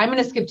important, I'm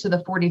going to skip to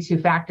the 42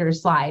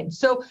 factors slide.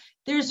 So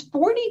there's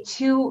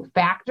 42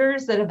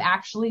 factors that have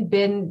actually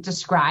been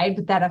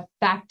described that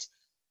affect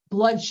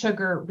blood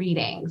sugar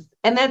readings.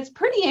 And that's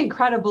pretty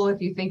incredible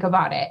if you think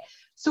about it.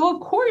 So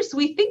of course,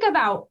 we think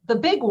about the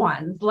big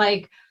ones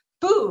like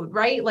food,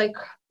 right? Like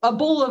a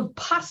bowl of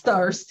pasta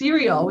or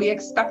cereal, we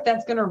expect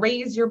that's going to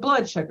raise your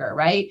blood sugar,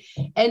 right?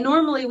 And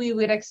normally we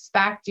would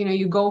expect,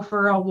 you go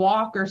for a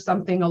walk or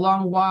something, a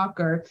long walk,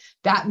 or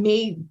that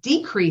may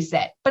decrease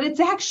it, but it's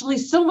actually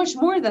so much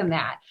more than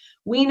that.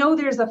 We know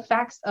there's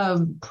effects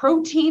of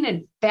protein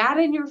and fat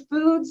in your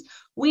foods.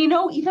 We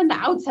know even the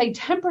outside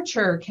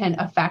temperature can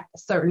affect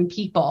certain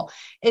people,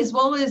 as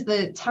well as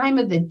the time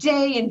of the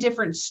day and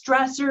different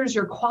stressors,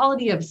 your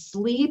quality of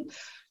sleep.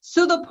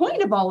 So the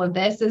point of all of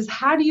this is,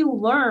 how do you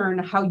learn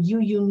how you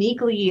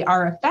uniquely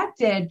are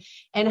affected,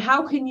 and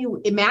how can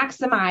you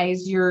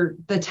maximize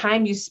the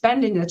time you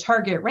spend in the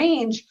target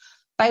range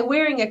by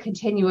wearing a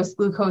continuous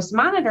glucose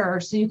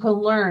monitor so you can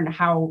learn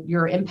how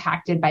you're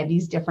impacted by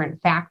these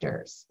different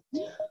factors.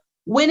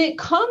 When it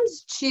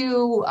comes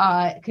to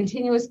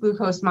continuous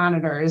glucose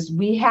monitors,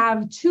 we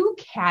have two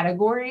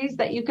categories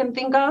that you can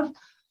think of.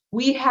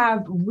 We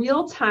have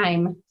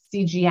real-time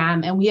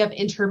CGM and we have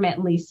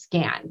intermittently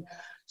scanned.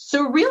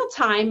 So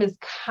real-time is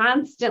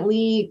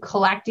constantly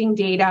collecting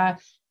data.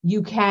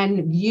 You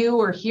can view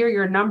or hear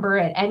your number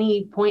at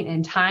any point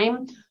in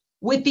time.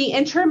 With the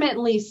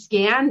intermittently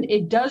scanned,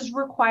 it does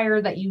require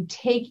that you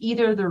take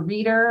either the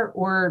reader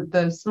or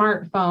the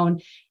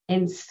smartphone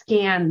and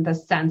scan the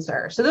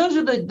sensor. So those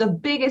are the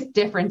biggest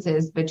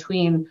differences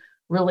between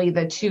really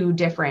the two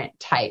different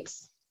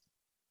types.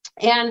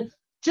 And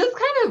just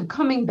kind of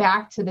coming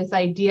back to this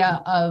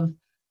idea of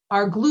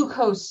our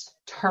glucose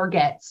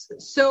targets.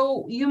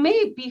 So you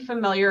may be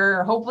familiar,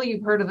 or hopefully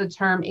you've heard of the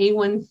term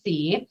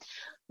A1C,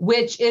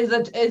 which is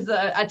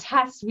a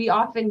test we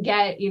often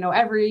get,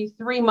 every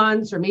 3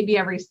 months or maybe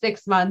every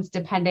 6 months,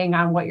 depending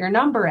on what your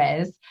number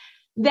is,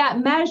 that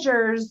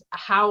measures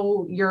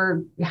how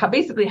your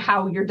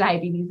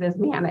diabetes is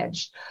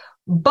managed.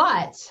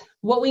 But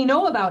what we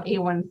know about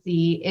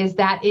A1C is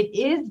that it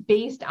is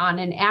based on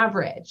an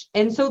average.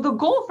 And so the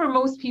goal for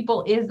most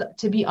people is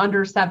to be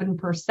under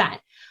 7%,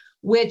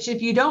 which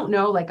if you don't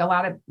know, like a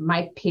lot of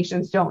my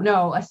patients don't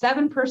know, a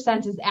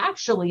 7% is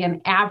actually an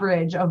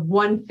average of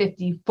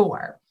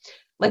 154.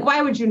 Like,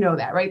 why would you know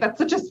that, right? That's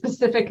such a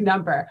specific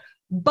number.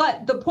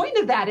 But the point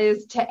of that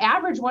is to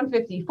average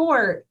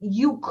 154,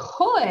 you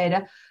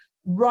could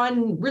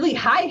run really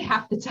high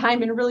half the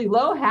time and really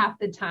low half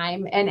the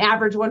time and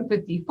average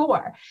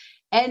 154.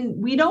 And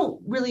we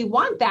don't really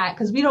want that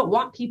because we don't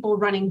want people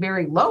running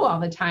very low all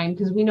the time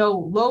because we know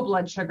low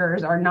blood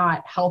sugars are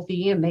not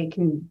healthy and they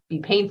can be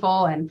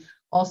painful and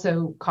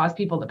also cause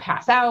people to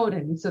pass out.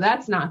 And so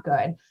that's not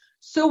good.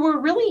 So we're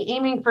really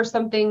aiming for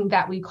something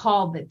that we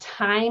call the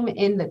time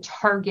in the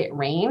target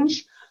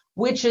range,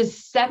 which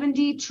is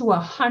 70 to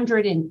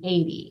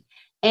 180.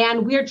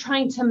 And we're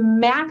trying to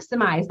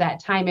maximize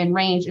that time in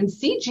range. And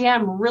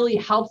CGM really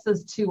helps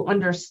us to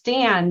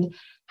understand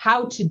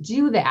how to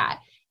do that.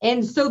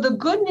 And so the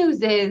good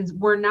news is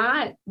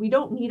we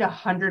don't need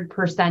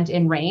 100%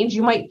 in range.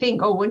 You might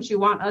think, wouldn't you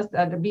want us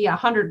to be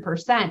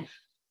 100%?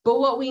 But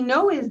what we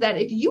know is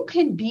that if you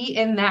can be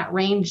in that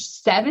range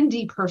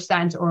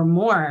 70% or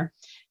more,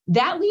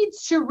 that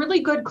leads to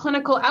really good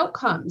clinical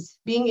outcomes,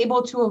 being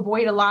able to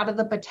avoid a lot of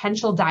the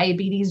potential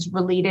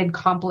diabetes-related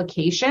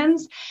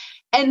complications.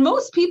 And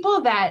most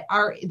people that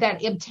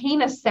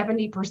obtain a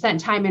 70%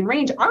 time in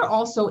range are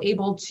also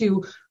able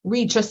to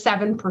reach a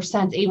 7%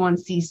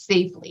 A1C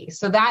safely.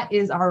 So that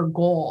is our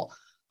goal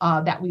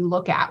that we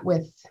look at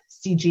with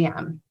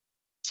CGM.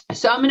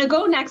 So I'm going to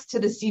go next to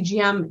the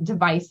CGM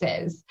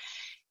devices.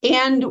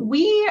 And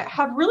we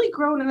have really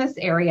grown in this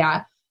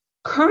area.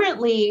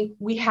 Currently,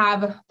 we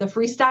have the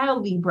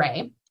Freestyle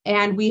Libre,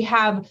 and we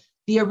have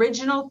the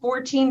original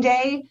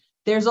 14-day.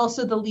 There's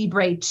also the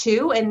Libre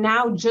 2, and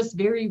now just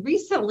very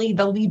recently,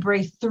 the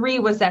Libre 3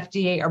 was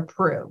FDA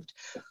approved.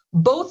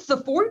 Both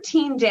the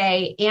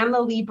 14-day and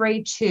the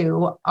Libre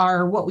 2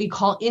 are what we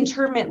call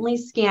intermittently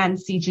scanned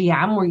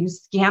CGM, where you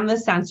scan the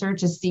sensor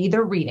to see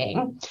the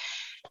reading.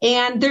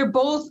 And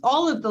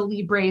all of the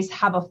Libres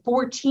have a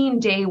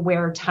 14-day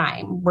wear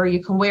time where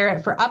you can wear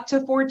it for up to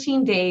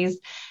 14 days,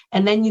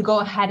 and then you go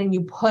ahead and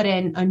you put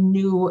in a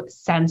new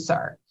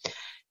sensor.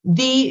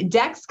 The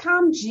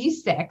Dexcom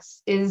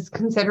G6 is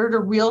considered a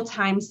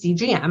real-time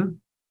CGM.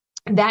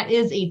 That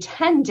is a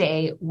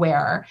 10-day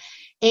wear.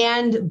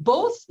 And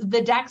both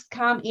the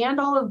Dexcom and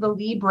all of the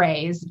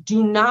Libres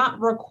do not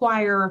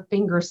require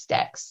finger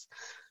sticks.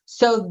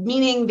 So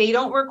meaning they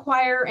don't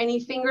require any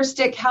finger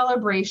stick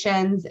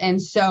calibrations.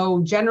 And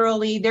so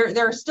generally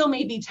there are still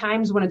maybe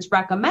times when it's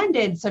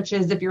recommended, such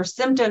as if your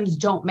symptoms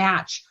don't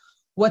match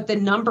what the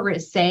number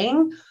is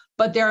saying,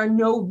 but there are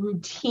no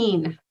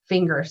routine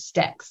finger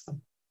sticks.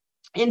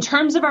 In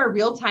terms of our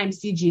real-time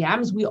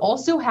CGMs, we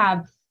also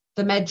have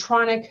the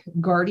Medtronic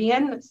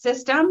Guardian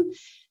system.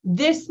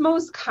 This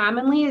most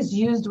commonly is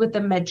used with the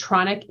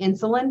Medtronic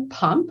insulin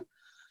pump.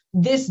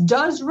 This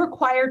does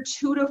require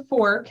 2 to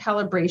 4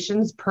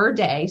 calibrations per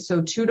day,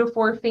 so 2 to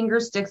 4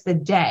 finger sticks a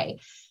day.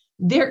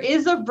 There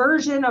is a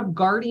version of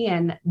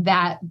Guardian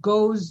that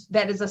is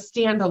a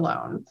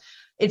standalone.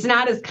 It's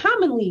not as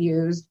commonly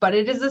used, but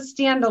it is a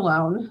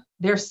standalone.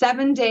 There's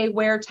 7-day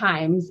wear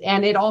times,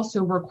 and it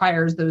also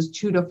requires those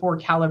 2 to 4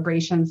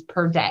 calibrations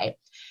per day.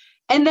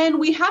 And then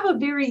we have a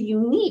very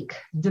unique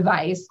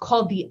device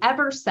called the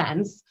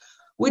Eversense,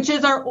 which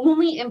is our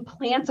only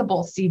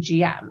implantable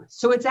CGM.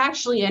 So it's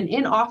actually an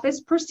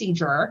in-office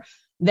procedure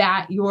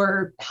that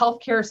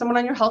someone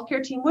on your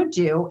healthcare team would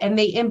do, and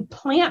they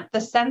implant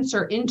the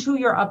sensor into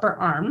your upper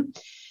arm.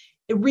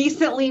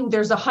 Recently,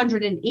 there's a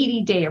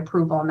 180-day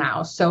approval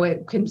now, so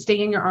it can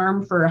stay in your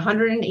arm for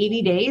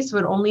 180 days, so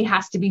it only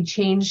has to be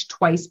changed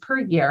twice per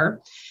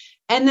year.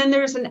 And then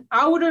there's an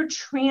outer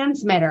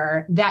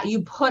transmitter that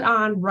you put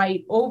on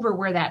right over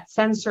where that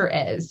sensor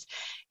is.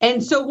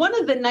 And so one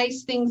of the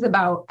nice things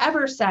about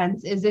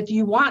Eversense is if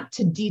you want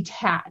to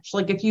detach,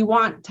 like if you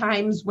want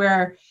times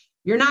where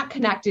you're not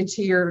connected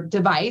to your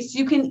device,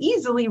 you can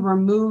easily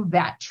remove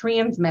that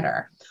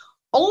transmitter.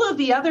 All of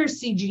the other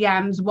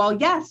CGMs, well,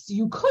 yes,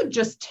 you could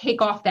just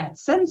take off that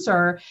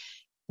sensor,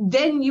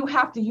 then you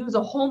have to use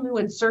a whole new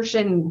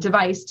insertion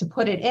device to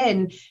put it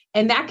in,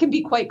 and that can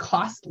be quite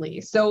costly.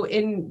 So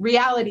in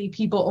reality,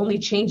 people only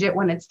change it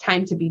when it's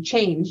time to be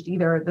changed,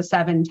 either the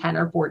 7, 10,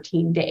 or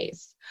 14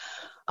 days.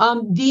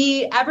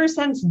 The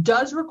Eversense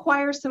does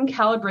require some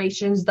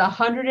calibrations. The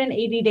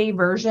 180-day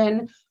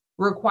version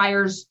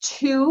requires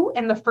 2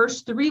 in the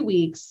first 3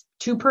 weeks,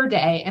 2 per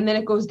day, and then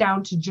it goes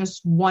down to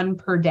just 1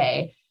 per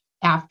day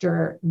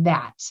after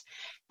that.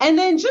 And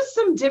then just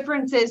some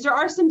differences. There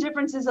are some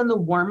differences in the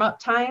warm-up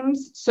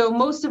times. So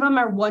most of them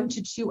are 1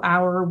 to 2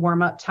 hour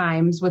warm-up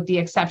times, with the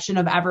exception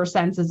of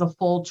Eversense is a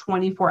full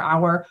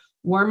 24-hour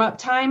warm-up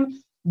time.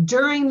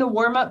 During the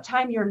warm-up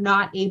time, you're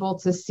not able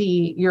to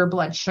see your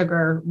blood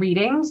sugar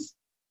readings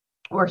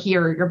or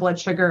hear your blood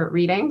sugar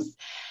readings.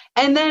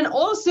 And then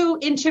also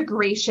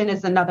integration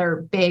is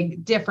another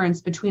big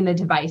difference between the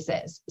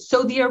devices.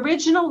 So the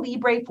original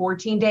Libre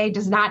 14-day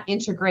does not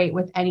integrate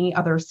with any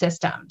other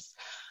systems.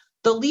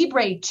 The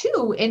Libre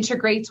 2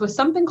 integrates with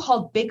something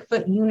called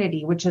Bigfoot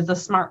Unity, which is a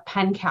smart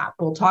pen cap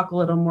we'll talk a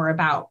little more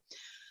about.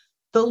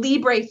 The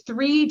Libre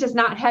 3 does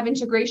not have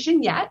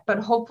integration yet, but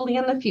hopefully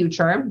in the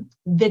future.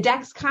 The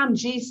Dexcom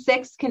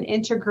G6 can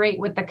integrate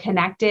with the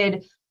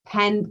connected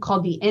pen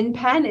called the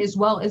InPen, as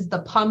well as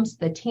the pumps,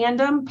 the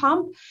Tandem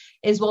pump,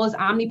 as well as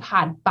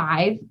Omnipod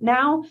 5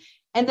 now.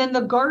 And then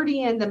the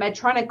Guardian, the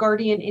Medtronic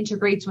Guardian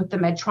integrates with the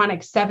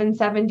Medtronic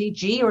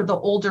 770G or the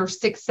older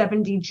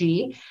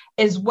 670G,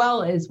 as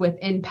well as with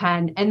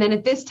InPen. And then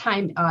at this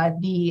time,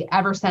 the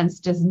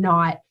Eversense does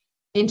not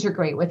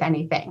integrate with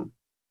anything.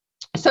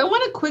 So I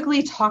want to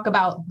quickly talk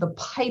about the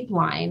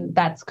pipeline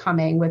that's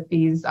coming with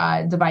these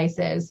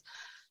devices.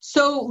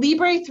 So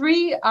Libre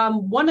 3,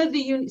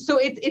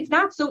 it's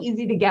not so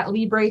easy to get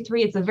Libre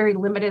 3. It's a very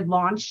limited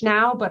launch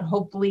now, but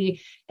hopefully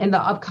in the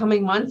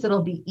upcoming months,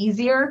 it'll be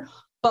easier.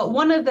 But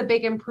one of the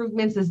big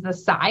improvements is the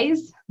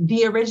size.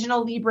 The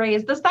original Libre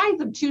is the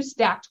size of 2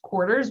 stacked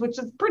quarters, which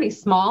is pretty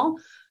small,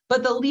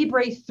 but the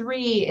Libre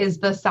 3 is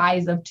the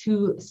size of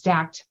 2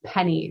 stacked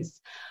pennies,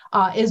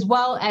 as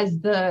well as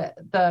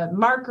the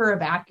marker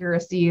of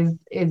accuracy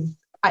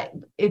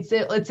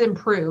it's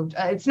improved.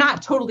 It's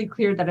not totally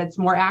clear that it's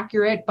more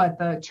accurate, but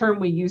the term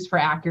we use for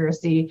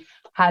accuracy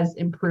has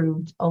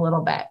improved a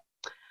little bit.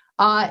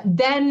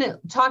 Then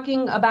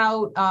talking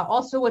about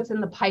also what's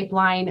in the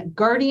pipeline,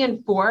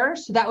 Guardian 4.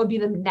 So that would be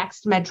the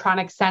next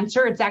Medtronic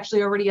sensor. It's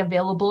actually already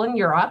available in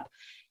Europe.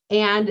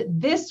 And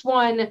this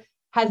one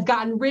has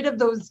gotten rid of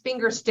those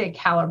finger stick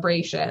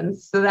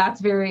calibrations. So that's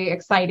very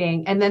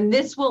exciting. And then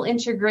this will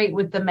integrate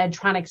with the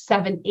Medtronic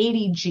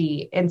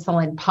 780G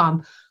insulin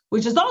pump,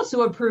 which is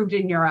also approved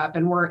in Europe.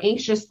 And we're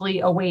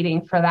anxiously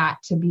awaiting for that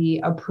to be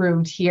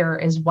approved here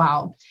as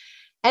well.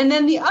 And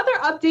then the other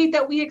update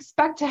that we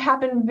expect to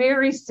happen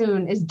very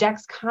soon is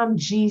Dexcom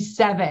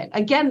G7.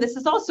 Again, this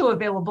is also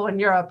available in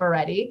Europe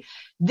already.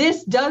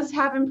 This does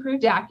have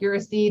improved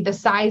accuracy. The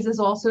size is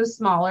also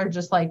smaller,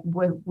 just like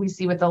what we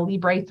see with the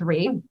Libre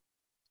 3.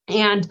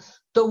 And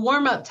the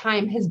warm-up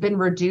time has been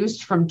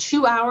reduced from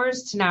 2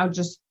 hours to now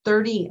just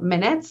 30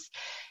 minutes,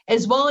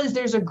 as well as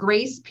there's a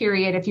grace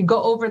period. If you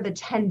go over the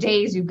 10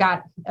 days, you've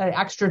got an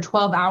extra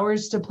 12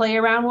 hours to play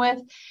around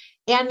with.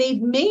 And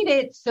they've made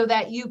it so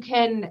that you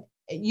can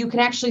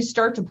actually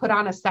start to put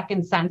on a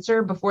second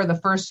sensor before the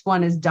first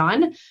one is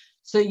done.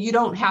 So you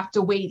don't have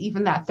to wait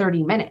even that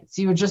 30 minutes.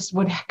 You just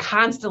would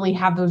constantly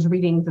have those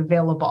readings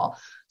available.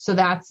 So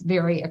that's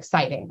very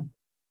exciting.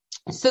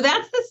 So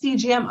that's the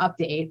CGM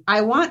update.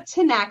 I want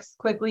to next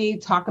quickly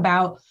talk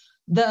about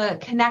the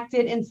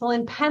connected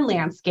insulin pen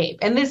landscape.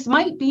 And this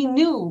might be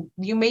new.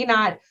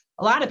 A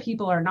lot of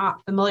people are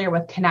not familiar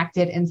with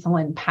connected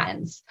insulin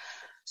pens.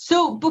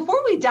 So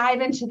before we dive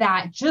into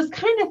that, just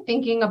kind of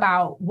thinking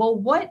about, well,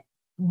 what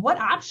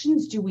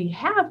options do we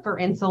have for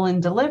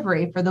insulin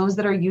delivery for those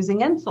that are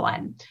using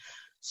insulin?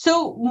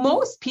 So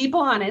most people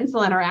on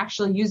insulin are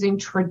actually using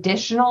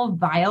traditional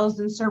vials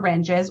and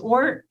syringes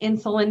or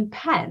insulin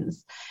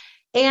pens.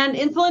 And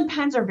insulin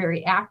pens are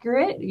very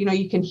accurate.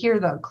 You can hear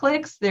the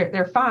clicks,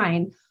 they're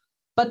fine,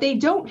 but they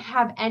don't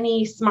have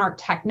any smart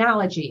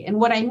technology. And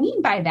what I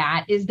mean by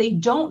that is they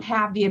don't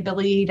have the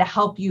ability to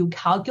help you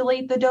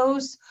calculate the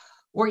dose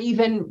or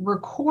even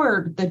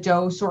record the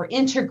dose or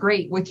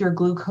integrate with your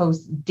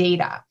glucose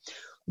data.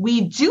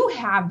 We do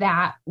have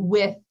that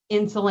with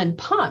insulin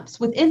pumps.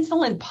 With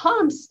insulin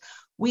pumps,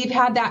 we've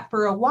had that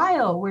for a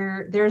while,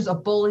 where there's a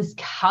bolus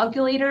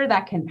calculator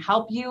that can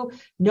help you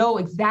know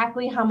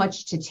exactly how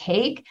much to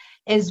take,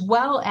 as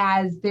well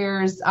as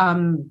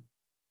it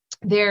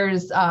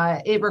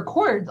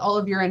records all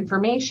of your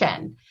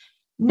information.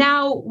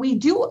 Now, we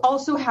do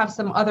also have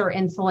some other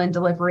insulin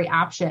delivery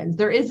options.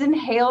 There is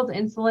inhaled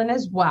insulin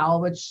as well,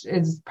 which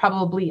is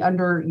probably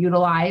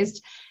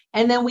underutilized.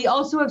 And then we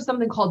also have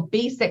something called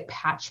basic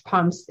patch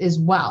pumps as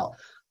well.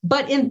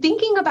 But in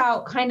thinking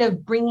about kind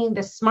of bringing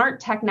the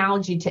smart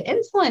technology to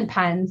insulin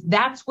pens,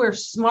 that's where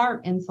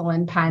smart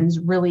insulin pens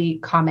really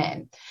come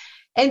in.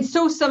 And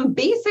so some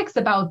basics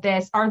about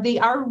this are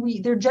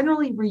they're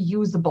generally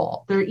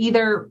reusable. They're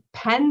either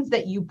pens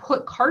that you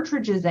put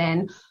cartridges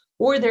in,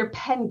 or they're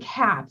pen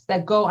caps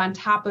that go on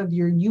top of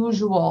your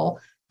usual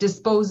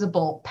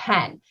disposable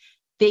pen.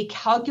 They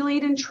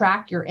calculate and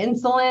track your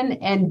insulin,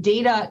 and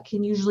data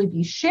can usually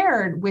be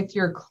shared with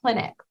your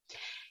clinic.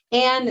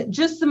 And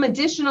just some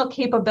additional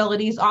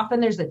capabilities, often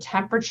there's a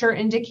temperature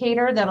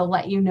indicator that'll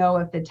let you know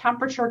if the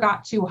temperature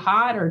got too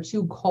hot or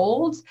too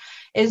cold,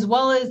 as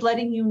well as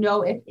letting you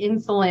know if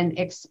insulin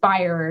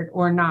expired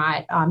or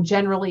not.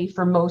 Generally,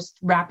 for most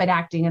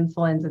rapid-acting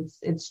insulins,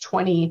 it's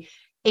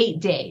 28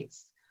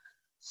 days.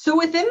 So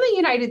within the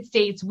United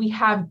States, we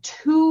have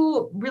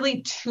two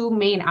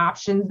main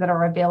options that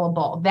are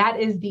available. That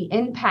is the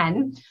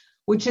InPen,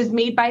 which is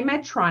made by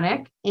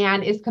Medtronic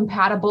and is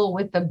compatible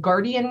with the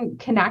Guardian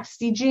Connect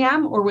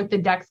CGM or with the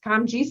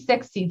Dexcom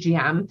G6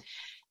 CGM.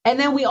 And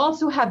then we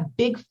also have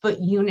Bigfoot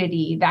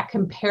Unity that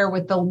compare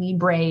with the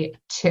Libre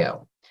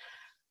 2.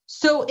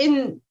 So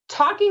in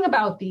talking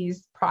about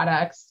these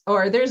products,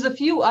 or there's a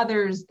few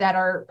others that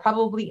are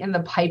probably in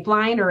the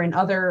pipeline or in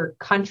other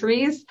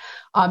countries.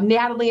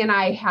 Natalie and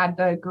I had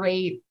the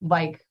great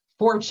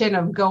fortune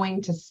of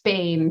going to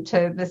Spain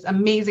to this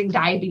amazing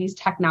diabetes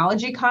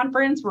technology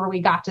conference where we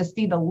got to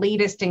see the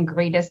latest and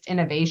greatest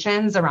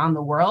innovations around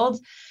the world.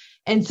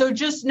 And so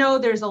just know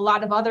there's a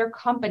lot of other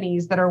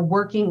companies that are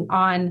working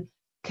on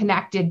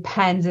connected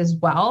pens as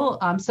well.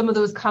 Some of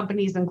those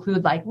companies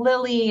include like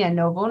Lilly and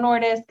Novo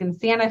Nordisk and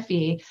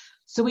Sanofi.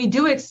 So we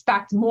do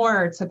expect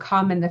more to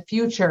come in the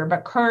future,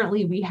 but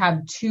currently we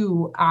have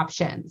two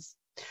options.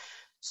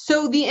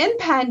 So the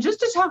InPen, just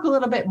to talk a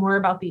little bit more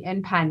about the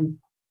InPen,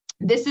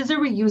 this is a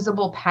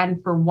reusable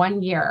pen for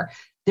 1 year.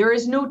 There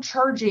is no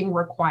charging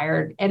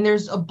required, and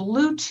there's a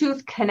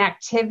Bluetooth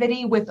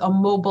connectivity with a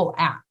mobile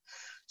app.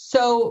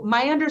 So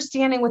my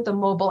understanding with the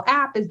mobile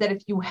app is that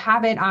if you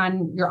have it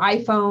on your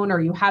iPhone or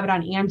you have it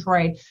on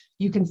Android,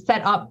 you can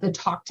set up the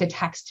talk to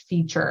text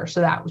feature.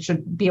 So that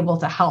should be able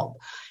to help.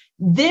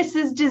 This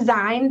is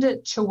designed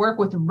to work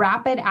with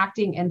rapid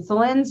acting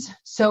insulins.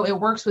 So it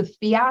works with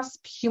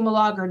Fiasp,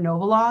 Humalog, or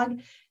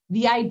Novolog.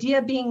 The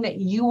idea being that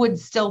you would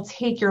still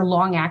take your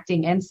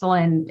long-acting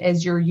insulin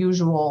as your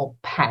usual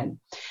pen.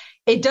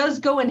 It does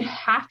go in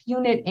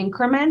half-unit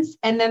increments,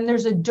 and then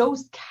there's a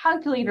dose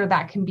calculator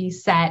that can be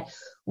set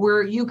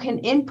where you can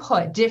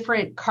input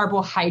different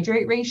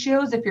carbohydrate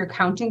ratios if you're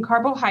counting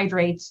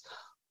carbohydrates,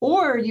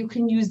 or you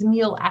can use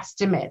meal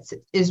estimates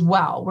as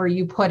well, where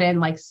you put in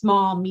like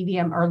small,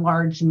 medium, or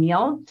large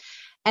meal.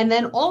 And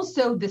then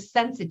also the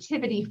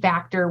sensitivity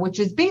factor, which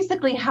is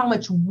basically how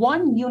much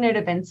 1 unit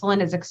of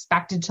insulin is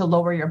expected to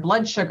lower your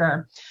blood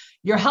sugar.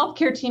 Your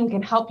healthcare team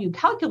can help you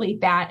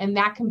calculate that, and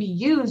that can be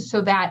used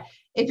so that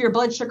if your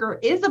blood sugar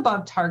is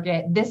above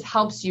target, this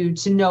helps you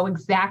to know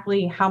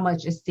exactly how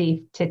much is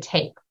safe to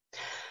take.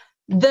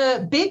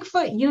 The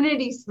Bigfoot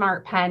Unity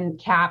Smart Pen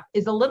cap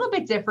is a little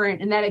bit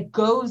different in that it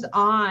goes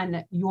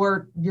on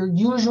your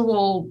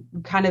usual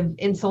kind of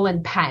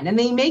insulin pen. And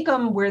they make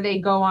them where they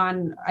go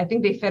on, I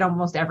think they fit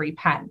almost every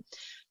pen.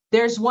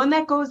 There's one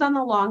that goes on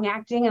the long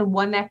acting and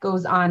one that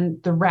goes on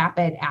the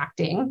rapid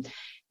acting.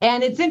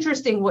 And it's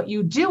interesting, what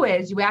you do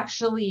is you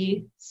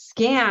actually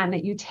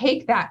you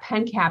take that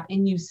pen cap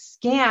and you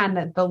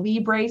scan the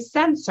Libre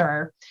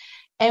sensor.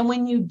 And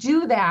when you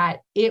do that,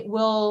 it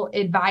will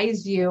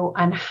advise you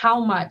on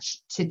how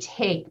much to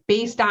take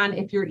based on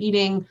if you're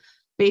eating,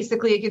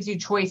 basically it gives you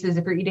choices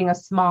if you're eating a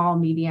small,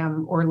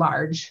 medium, or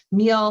large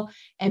meal,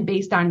 and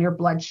based on your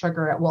blood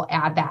sugar, it will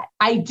add that.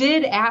 I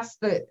did ask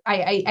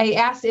I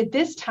asked at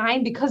this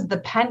time, because the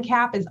pen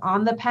cap is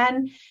on the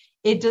pen,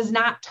 it does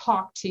not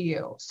talk to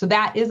you. So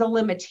that is a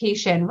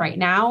limitation right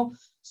now.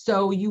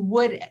 So you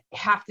would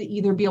have to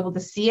either be able to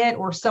see it,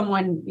 or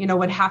someone,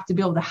 would have to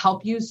be able to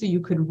help you so you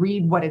could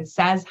read what it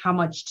says, how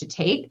much to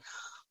take.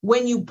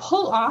 When you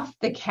pull off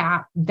the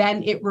cap,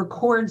 then it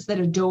records that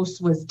a dose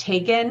was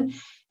taken.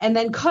 And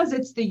then because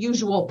it's the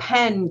usual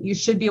pen, you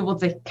should be able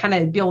to kind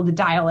of be able to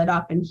dial it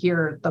up and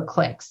hear the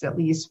clicks, at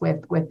least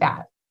with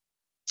that.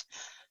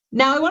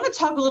 Now, I want to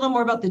talk a little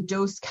more about the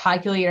dose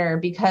calculator,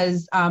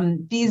 because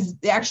these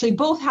actually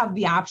both have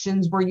the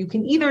options where you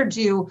can either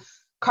do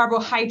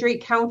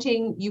carbohydrate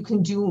counting, you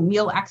can do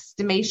meal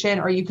estimation,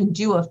 or you can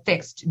do a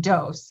fixed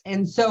dose.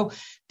 And so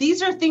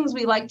these are things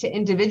we like to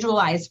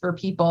individualize for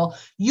people.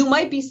 You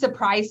might be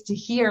surprised to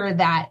hear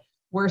that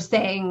we're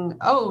saying,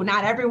 oh,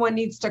 not everyone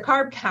needs to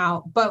carb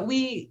count, but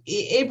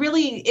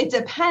it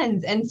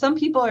depends. And some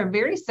people are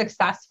very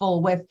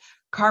successful with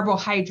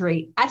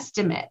carbohydrate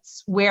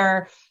estimates,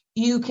 where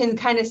you can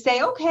kind of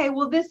say, okay,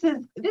 well, this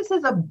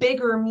is a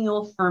bigger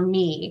meal for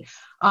me.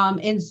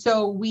 And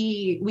so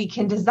we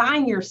can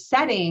design your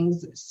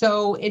settings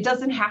so it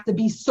doesn't have to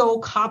be so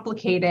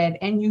complicated,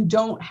 and you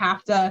don't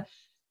have to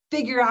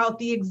figure out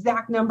the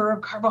exact number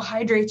of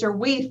carbohydrates or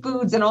weigh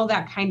foods and all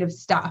that kind of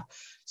stuff.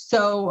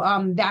 So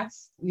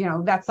that's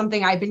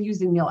something I've been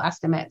using meal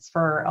estimates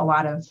for a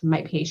lot of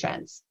my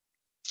patients.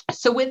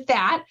 So with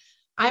that,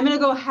 I'm going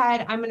to go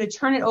ahead. I'm going to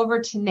turn it over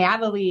to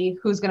Natalie,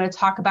 who's going to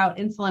talk about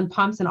insulin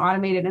pumps and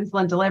automated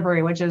insulin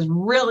delivery, which is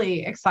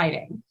really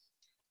exciting.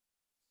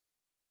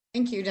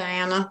 Thank you,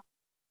 Diana.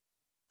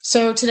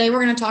 So today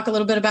we're going to talk a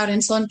little bit about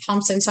insulin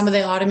pumps and some of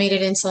the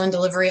automated insulin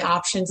delivery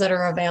options that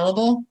are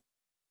available.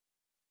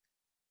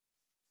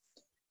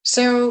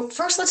 So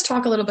first, let's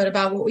talk a little bit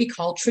about what we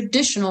call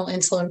traditional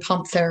insulin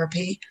pump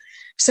therapy.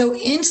 So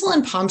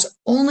insulin pumps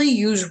only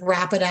use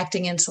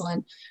rapid-acting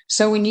insulin.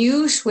 So when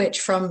you switch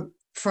from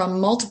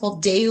multiple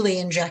daily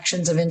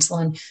injections of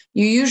insulin,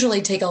 you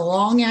usually take a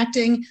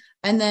long-acting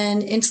and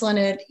then insulin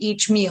at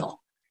each meal.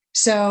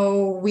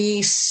 So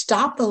we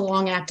stop the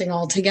long-acting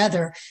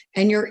altogether,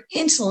 and your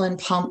insulin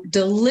pump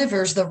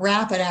delivers the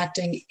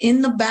rapid-acting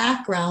in the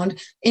background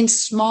in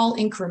small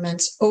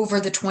increments over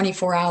the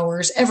 24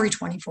 hours, every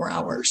 24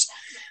 hours.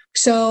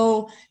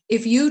 So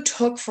if you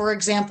took, for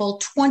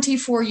example,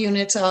 24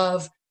 units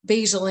of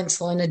basal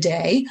insulin a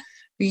day,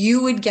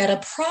 you would get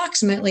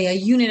approximately a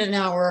unit an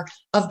hour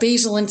of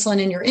basal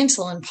insulin in your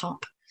insulin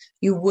pump.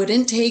 You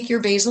wouldn't take your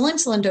basal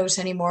insulin dose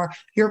anymore.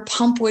 Your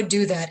pump would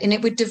do that, and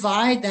it would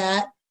divide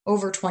that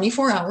over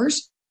 24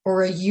 hours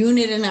or a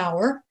unit an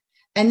hour.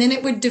 And then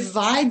it would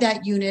divide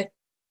that unit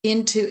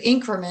into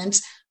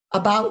increments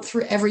about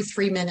every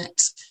 3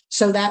 minutes.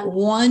 So that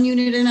 1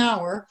 unit an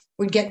hour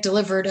would get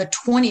delivered a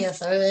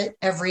 20th of it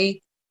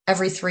every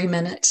 3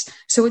 minutes.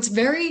 So it's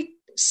very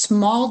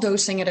small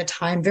dosing at a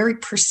time, very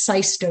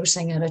precise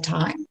dosing at a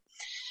time.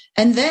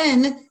 And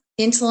then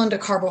insulin to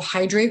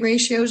carbohydrate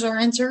ratios are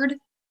entered,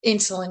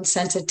 insulin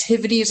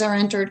sensitivities are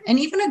entered, and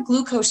even a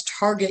glucose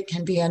target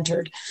can be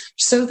entered,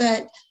 so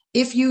that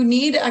if you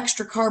need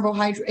extra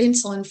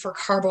insulin for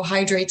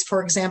carbohydrates,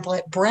 for example,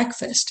 at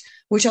breakfast,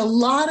 which a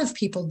lot of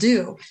people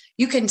do,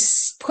 you can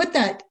put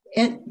that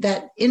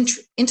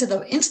into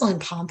the insulin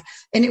pump,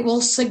 and it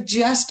will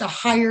suggest a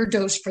higher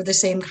dose for the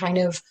same kind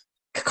of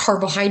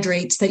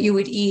carbohydrates that you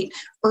would eat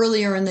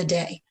earlier in the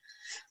day.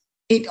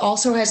 It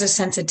also has a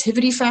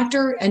sensitivity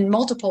factor, and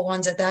multiple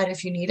ones at that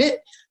if you need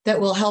it, that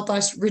will help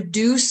us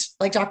reduce,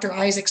 like Dr.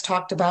 Isaacs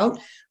talked about,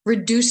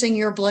 reducing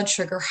your blood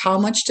sugar. How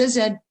much does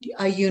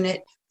a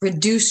unit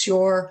reduce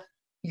your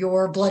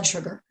blood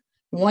sugar?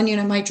 1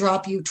 unit might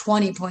drop you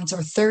 20 points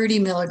or 30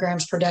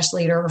 milligrams per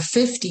deciliter or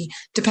 50,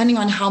 depending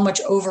on how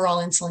much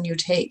overall insulin you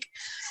take.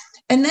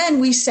 And then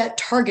we set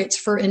targets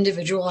for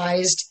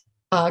individualized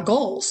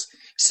goals.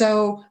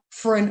 So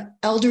for an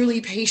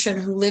elderly patient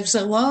who lives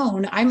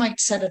alone, I might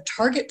set a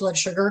target blood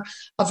sugar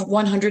of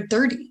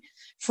 130.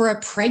 For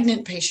a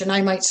pregnant patient,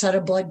 I might set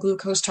a blood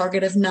glucose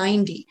target of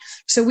 90.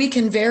 So we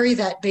can vary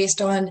that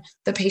based on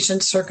the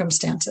patient's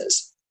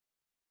circumstances.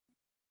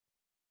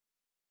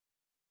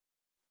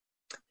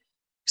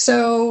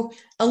 So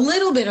a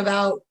little bit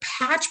about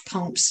patch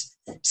pumps.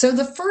 So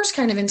the first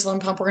kind of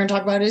insulin pump we're going to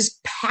talk about is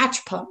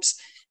patch pumps.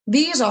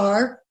 These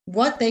are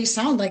what they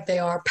sound like they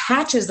are,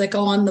 patches that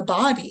go on the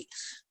body.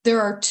 There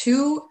are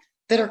 2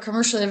 that are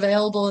commercially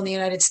available in the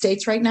United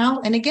States right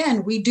now. And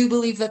again, we do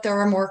believe that there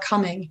are more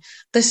coming.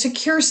 The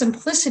Secure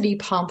Simplicity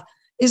pump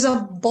is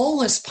a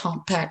bolus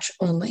pump patch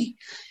only.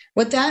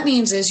 What that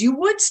means is you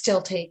would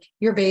still take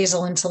your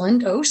basal insulin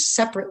dose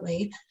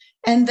separately,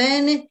 and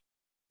then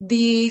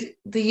the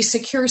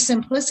Secure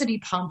Simplicity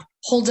pump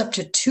holds up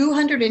to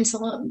 200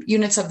 insulin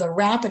units of the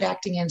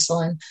rapid-acting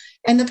insulin,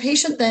 and the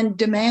patient then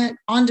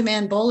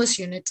on-demand bolus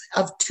units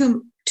of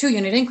 2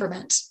 unit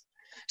increments.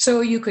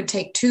 So you could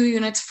take 2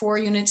 units, 4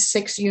 units,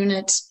 6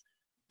 units,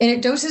 and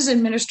it doses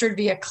administered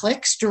via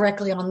clicks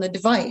directly on the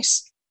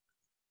device.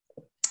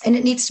 And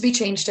it needs to be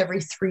changed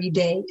every 3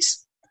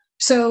 days.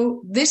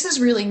 So this is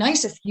really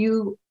nice if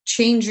you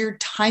change your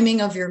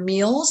timing of your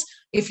meals,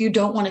 if you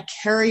don't want to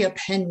carry a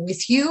pen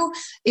with you,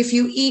 if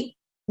you eat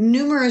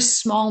numerous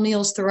small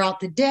meals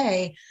throughout the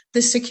day,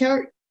 the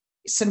Secure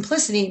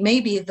Simplicity may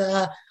be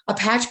a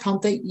patch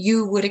pump that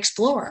you would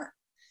explore.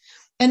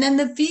 And then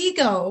the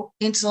V-Go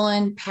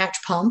insulin patch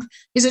pump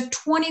is a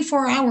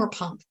 24-hour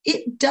pump.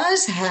 It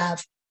does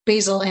have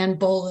basal and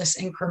bolus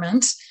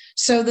increments.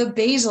 So the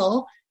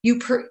basal,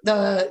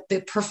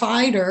 the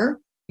provider,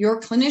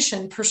 your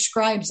clinician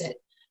prescribes it.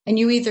 And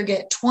you either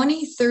get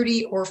 20,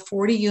 30, or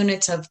 40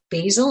 units of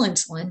basal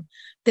insulin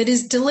that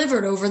is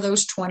delivered over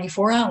those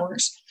 24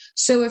 hours.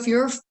 So if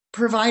your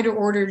provider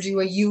ordered you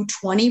a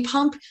U20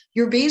 pump,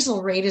 your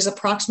basal rate is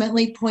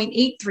approximately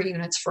 0.83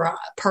 units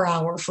per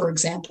hour, for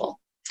example.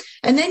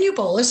 And then you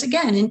bolus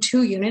again in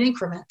 2 unit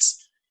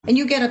increments, and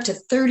you get up to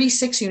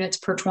 36 units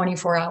per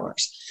 24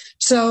 hours.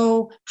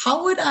 So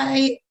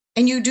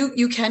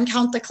you can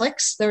count the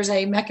clicks. There's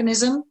a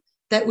mechanism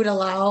that would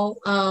allow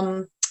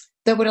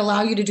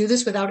you to do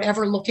this without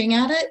ever looking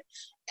at it.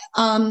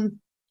 And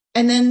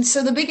then,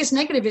 so the biggest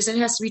negative is it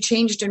has to be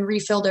changed and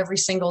refilled every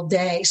single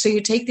day. So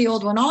you take the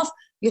old one off,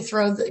 you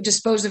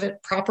dispose of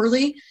it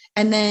properly,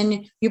 and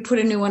then you put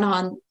a new one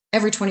on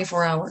every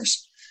 24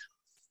 hours.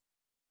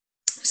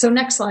 So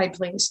next slide,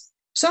 please.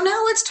 So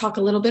now let's talk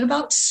a little bit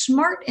about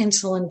smart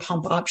insulin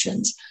pump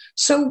options.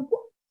 So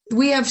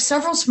we have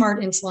several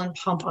smart insulin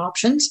pump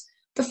options.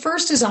 The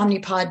first is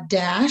Omnipod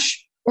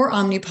Dash or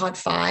Omnipod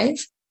 5.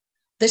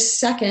 The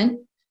second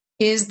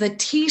is the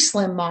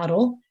T-Slim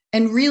model.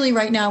 And really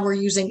right now we're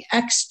using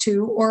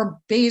X2 or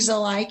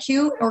Basal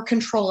IQ or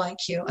Control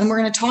IQ. And we're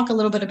going to talk a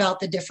little bit about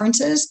the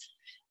differences.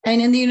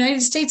 And in the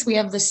United States, we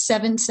have the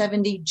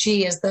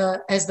 770G as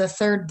the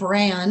third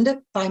brand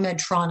by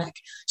Medtronic.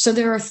 So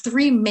there are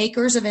three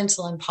makers of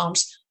insulin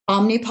pumps.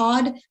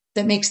 Omnipod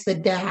that makes the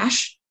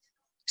Dash.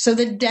 So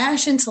the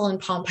Dash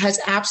insulin pump has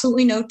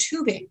absolutely no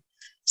tubing.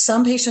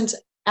 Some patients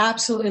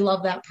absolutely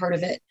love that part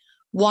of it.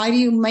 Why do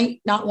you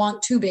might not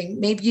want tubing?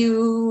 Maybe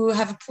you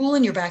have a pool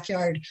in your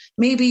backyard.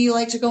 Maybe you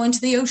like to go into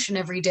the ocean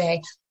every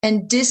day,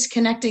 and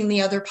disconnecting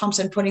the other pumps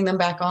and putting them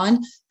back on.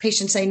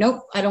 Patients say,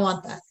 nope, I don't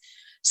want that.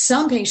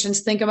 Some patients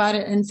think about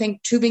it and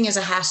think tubing is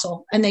a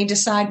hassle, and they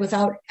decide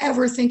without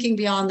ever thinking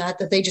beyond that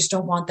they just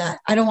don't want that.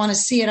 I don't want to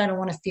see it. I don't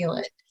want to feel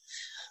it.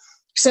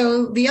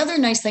 So the other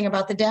nice thing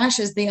about the Dash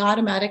is the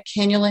automatic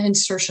cannula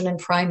insertion and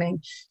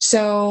priming.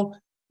 So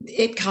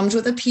it comes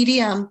with a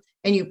PDM,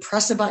 and you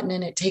press a button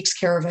and it takes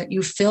care of it.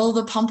 You fill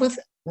the pump with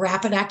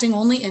rapid acting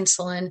only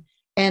insulin,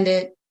 and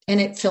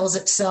it fills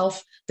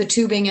itself, the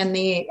tubing and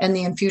the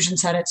infusion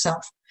set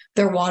itself.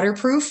 They're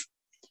waterproof.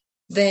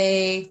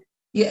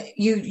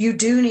 You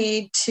do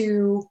need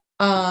to,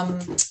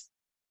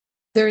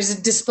 there's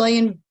a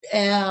display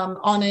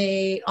on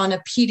a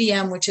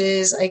PDM, which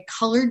is a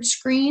colored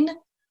screen.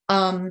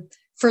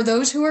 For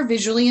those who are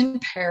visually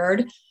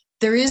impaired,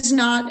 there is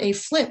not a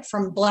flip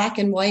from black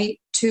and white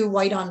to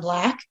white on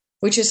black,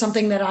 which is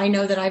something that I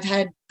know that I've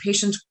had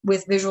patients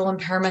with visual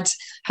impairments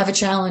have a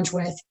challenge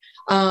with.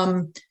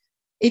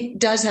 It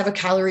does have a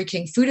Calorie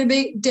King food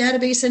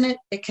database in it.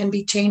 It can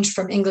be changed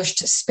from English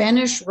to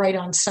Spanish right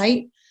on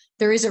site.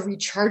 There is a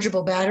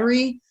rechargeable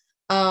battery,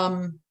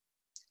 and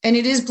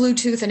it is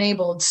Bluetooth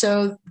enabled,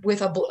 so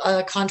with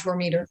a contour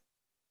meter.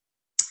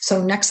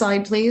 So next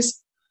slide,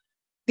 please.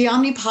 The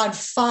Omnipod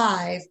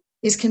 5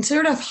 is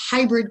considered a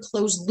hybrid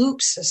closed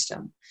loop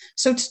system.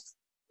 So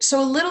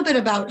a little bit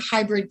about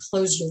hybrid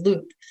closed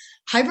loop.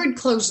 Hybrid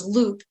closed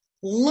loop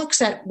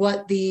looks at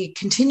what the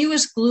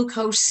continuous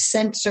glucose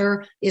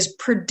sensor is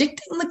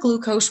predicting the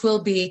glucose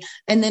will be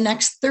in the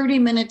next 30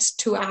 minutes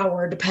to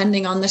hour,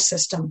 depending on the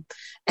system.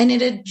 And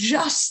it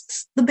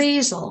adjusts the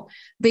basal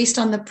based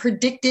on the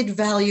predicted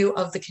value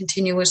of the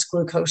continuous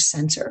glucose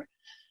sensor.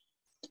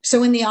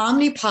 So in the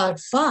Omnipod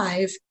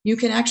 5, you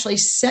can actually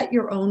set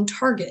your own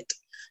target.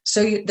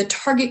 So the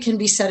target can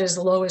be set as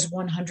low as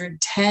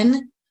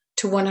 110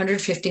 to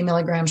 150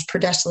 milligrams per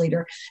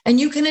deciliter. And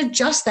you can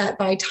adjust that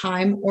by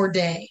time or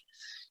day.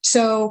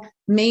 So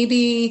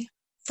maybe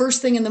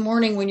first thing in the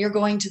morning when you're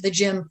going to the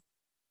gym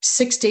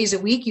 6 days a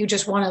week, you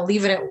just want to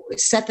leave it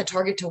set the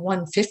target to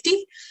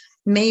 150.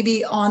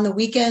 Maybe on the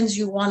weekends,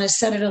 you want to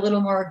set it a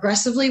little more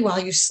aggressively. While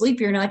you sleep,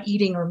 you're not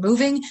eating or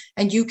moving,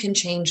 and you can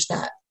change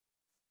that.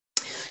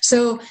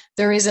 So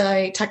there is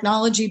a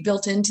technology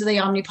built into the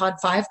Omnipod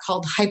 5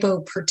 called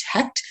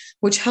HypoProtect,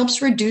 which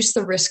helps reduce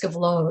the risk of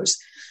lows.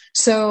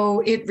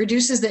 So it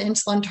reduces the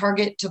insulin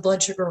target to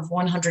blood sugar of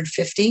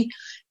 150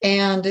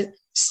 and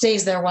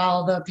stays there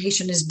while the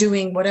patient is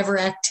doing whatever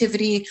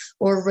activity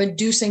or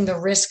reducing the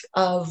risk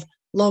of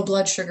low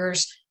blood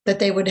sugars that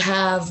they would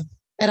have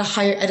at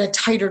a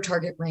tighter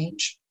target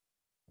range.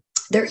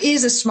 There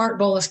is a smart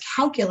bolus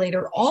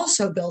calculator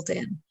also built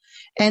in,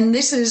 and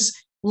this is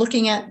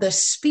looking at the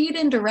speed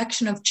and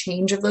direction of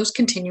change of those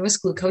continuous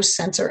glucose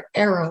sensor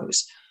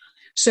arrows.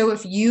 So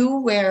if you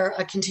wear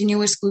a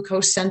continuous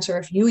glucose sensor,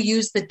 if you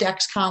use the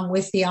Dexcom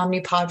with the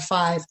Omnipod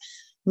 5,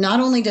 not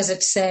only does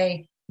it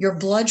say your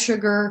blood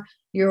sugar,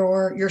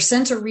 your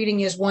sensor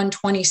reading is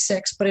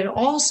 126, but it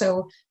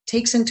also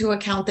takes into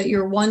account that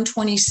you're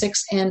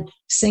 126 and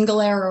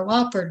single arrow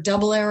up or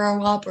double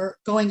arrow up or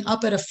going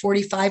up at a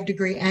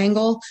 45-degree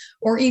angle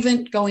or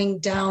even going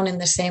down in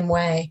the same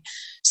way.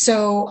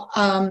 So,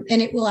 and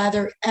it will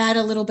either add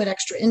a little bit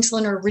extra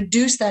insulin or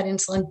reduce that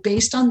insulin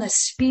based on the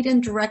speed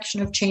and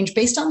direction of change,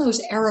 based on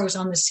those arrows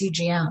on the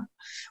CGM.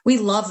 We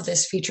love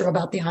this feature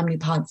about the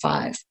Omnipod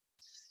 5.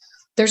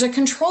 There's a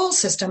control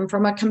system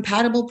from a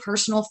compatible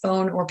personal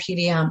phone or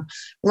PDM.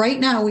 Right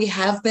now, we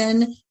have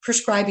been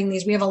prescribing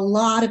these. We have a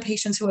lot of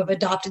patients who have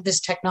adopted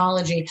this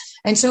technology.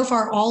 And so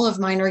far, all of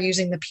mine are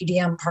using the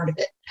PDM part of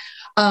it.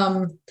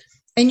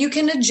 And you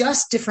can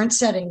adjust different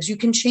settings. You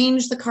can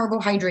change the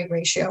carbohydrate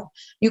ratio.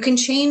 You can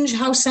change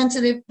how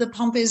sensitive the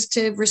pump is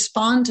to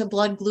respond to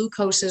blood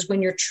glucoses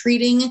when you're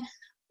treating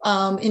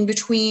in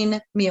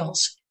between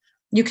meals.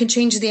 You can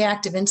change the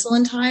active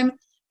insulin time.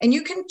 And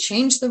you can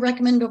change the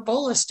recommended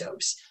bolus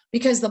dose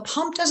because the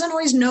pump doesn't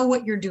always know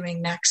what you're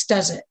doing next,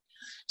 does it?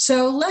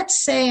 So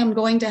let's say I'm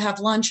going to have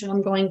lunch and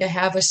I'm going to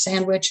have a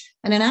sandwich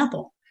and an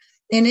apple.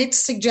 And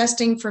it's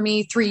suggesting for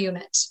me 3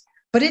 units,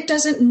 but it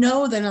doesn't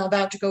know that I'm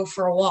about to go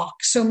for a walk.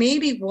 So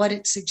maybe what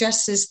it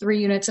suggests is 3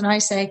 units. And I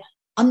say,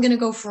 I'm going to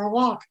go for a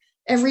walk.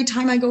 every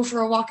time I go for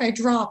a walk, I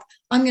drop.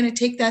 I'm going to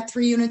take that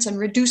 3 units and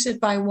reduce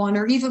it by 1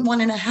 or even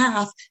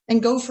 1.5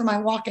 and go for my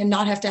walk and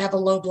not have to have a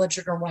low blood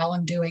sugar while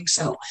I'm doing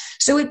so.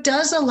 So it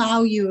does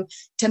allow you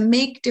to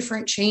make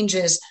different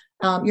changes.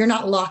 You're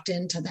not locked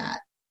into that.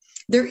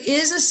 There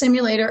is a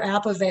simulator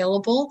app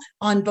available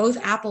on both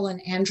Apple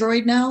and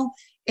Android now,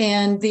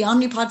 and the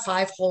Omnipod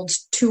 5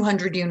 holds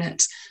 200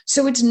 units.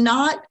 So it's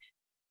not,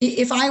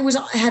 if I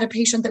had a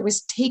patient that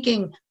was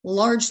taking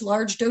large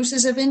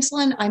doses of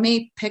insulin, I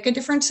may pick a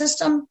different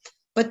system,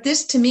 but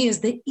this to me is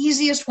the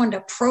easiest one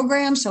to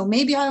program. So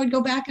maybe I would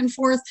go back and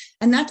forth,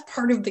 and that's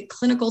part of the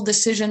clinical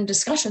decision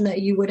discussion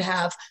that you would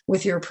have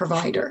with your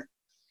provider.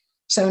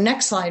 So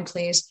next slide,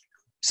 please.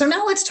 So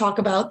now let's talk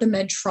about the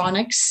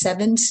Medtronic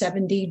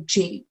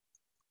 770G.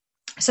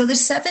 So the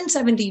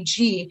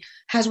 770G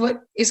has what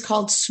is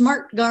called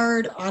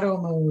SmartGuard Auto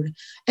Mode.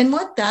 And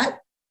what that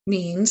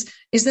means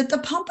is that the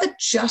pump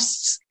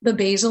adjusts the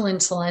basal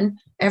insulin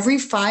every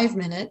 5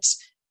 minutes,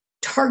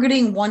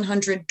 targeting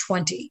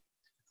 120.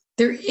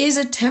 There is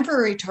a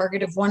temporary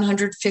target of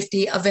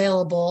 150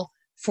 available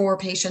for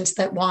patients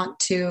that want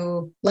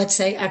to, let's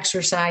say,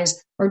 exercise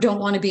or don't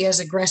want to be as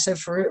aggressive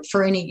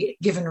for any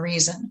given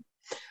reason.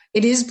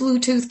 It is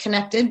Bluetooth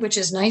connected, which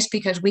is nice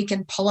because we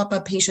can pull up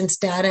a patient's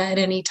data at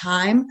any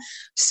time.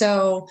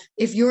 So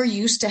if you're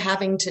used to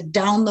having to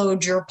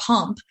download your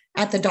pump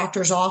at the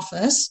doctor's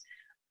office,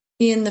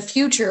 in the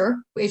future,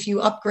 if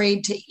you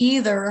upgrade to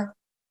either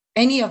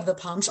any of the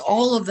pumps,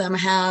 all of them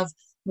have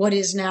what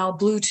is now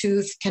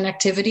Bluetooth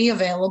connectivity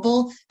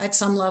available at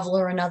some level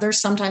or another.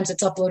 Sometimes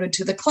it's uploaded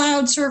to the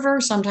cloud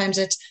server,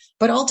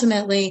 but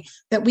ultimately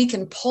that we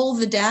can pull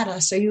the data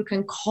so you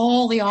can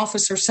call the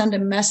office or send a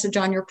message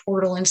on your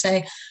portal and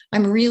say,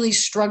 I'm really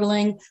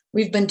struggling.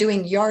 We've been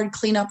doing yard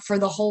cleanup for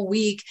the whole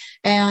week,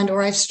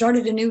 or I've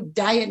started a new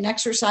diet and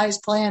exercise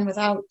plan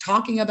without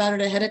talking about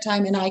it ahead of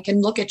time, and I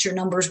can look at your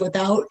numbers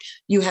without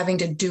you having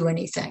to do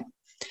anything.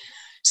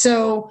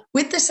 So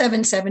with the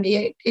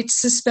 770, it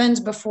suspends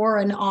before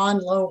and on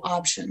low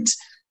options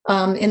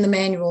in the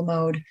manual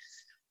mode.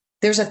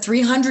 There's a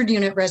 300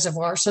 unit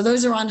reservoir. So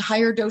those are on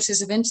higher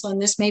doses of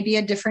insulin. This may be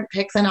a different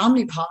pick than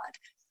Omnipod.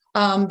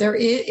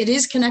 It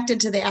is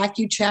connected to the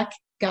AccuCheck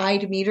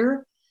guide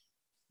meter.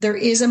 There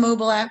is a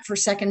mobile app for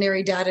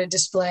secondary data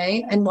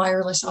display and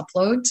wireless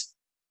uploads.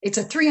 It's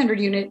a 300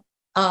 unit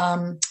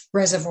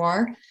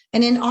reservoir.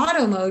 And in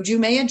auto mode, you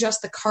may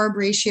adjust the carb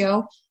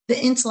ratio, the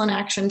insulin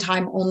action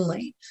time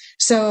only.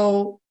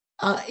 So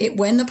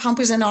when the pump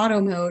is in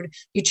auto mode,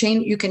 you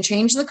can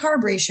change the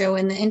carb ratio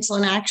and the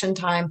insulin action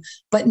time,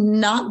 but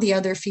not the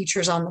other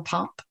features on the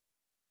pump.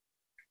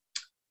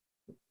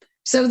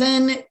 So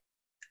then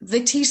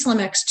the t:slim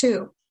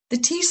X2. The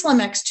t:slim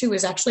X2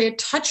 is actually a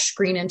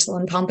touchscreen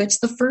insulin pump. It's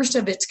the first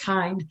of its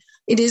kind.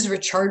 It is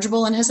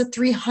rechargeable and has a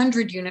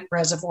 300 unit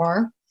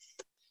reservoir.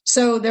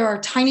 So there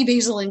are tiny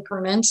basal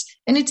increments,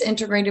 and it's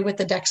integrated with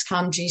the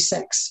Dexcom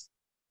G6.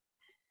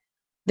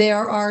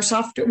 There are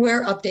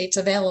software updates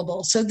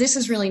available. So this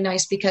is really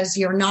nice because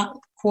you're not,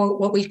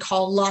 quote, what we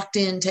call locked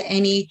into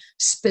any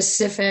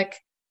specific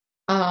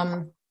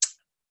pump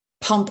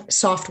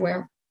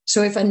software.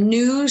 So if a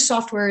new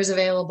software is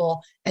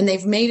available and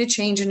they've made a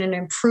change and an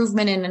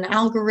improvement in an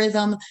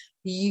algorithm,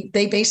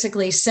 they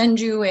basically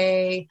send you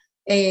a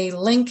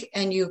link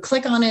and you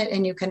click on it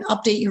and you can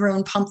update your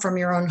own pump from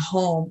your own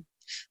home.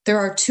 There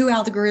are 2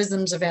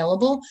 algorithms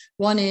available.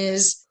 One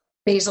is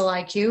Basal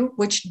IQ,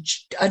 which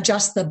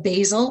adjusts the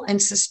basal and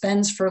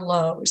suspends for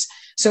lows.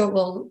 So it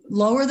will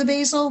lower the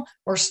basal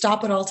or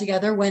stop it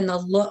altogether when a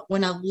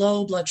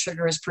low blood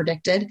sugar is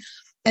predicted.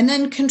 And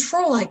then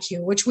Control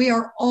IQ, which we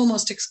are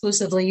almost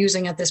exclusively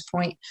using at this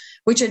point,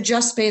 which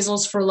adjusts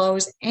basals for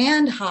lows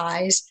and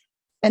highs.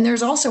 And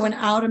there's also an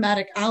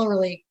automatic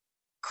hourly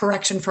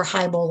correction for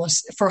high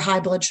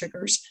blood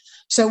sugars.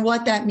 So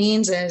what that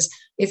means is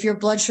if your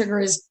blood sugar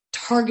is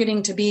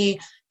targeting to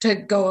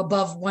go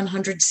above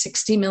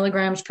 160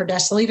 milligrams per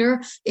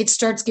deciliter, it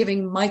starts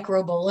giving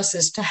micro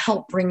boluses to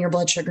help bring your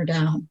blood sugar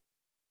down.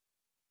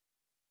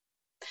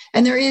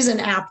 And there is an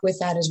app with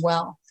that as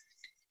well.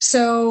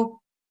 So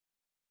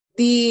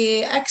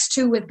the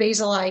X2 with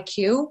Basal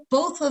IQ,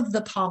 both of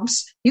the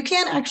pumps, you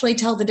can't actually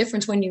tell the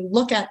difference when you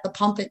look at the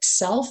pump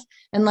itself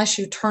unless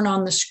you turn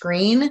on the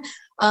screen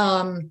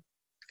to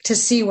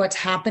see what's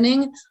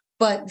happening.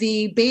 But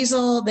the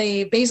Basal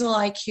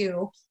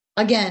IQ,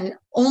 again,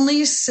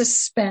 only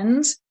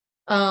suspends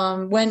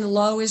when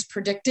low is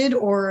predicted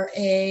or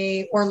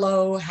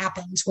low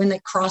happens when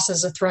it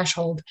crosses a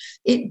threshold.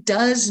 It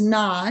does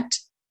not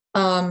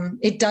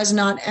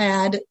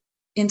add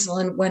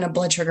insulin when a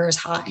blood sugar is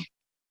high.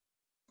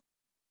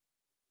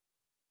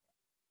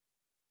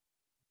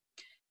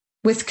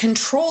 With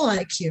Control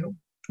IQ,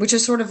 which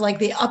is sort of like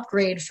the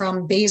upgrade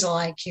from Basal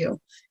IQ,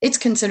 it's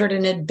considered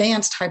an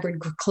advanced hybrid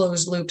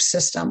closed loop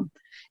system,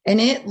 and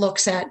it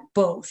looks at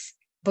both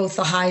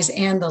the highs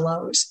and the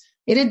lows.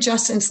 It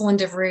adjusts insulin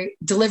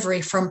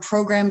delivery from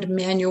programmed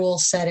manual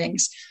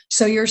settings.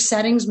 So your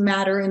settings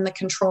matter in the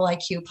Control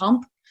IQ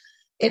pump.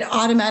 It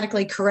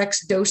automatically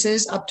corrects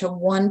doses up to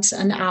once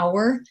an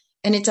hour,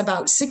 and it's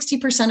about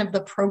 60% of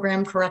the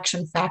program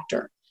correction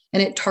factor,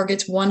 and it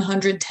targets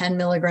 110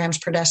 milligrams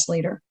per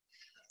deciliter.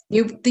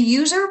 The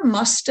user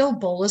must still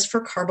bolus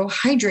for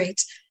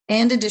carbohydrates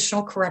and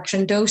additional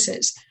correction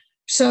doses.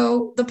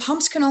 So the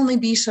pumps can only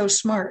be so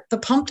smart. The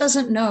pump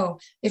doesn't know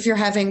if you're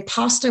having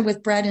pasta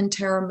with bread and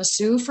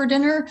tiramisu for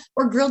dinner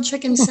or grilled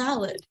chicken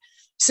salad.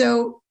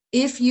 So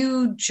if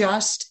you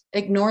just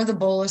ignore the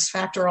bolus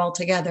factor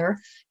altogether,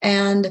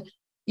 and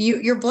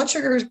your blood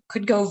sugar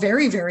could go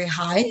very, very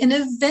high, and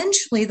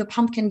eventually the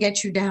pump can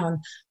get you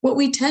down. What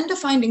we tend to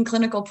find in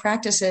clinical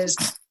practice is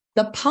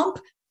the pump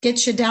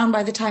gets you down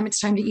by the time it's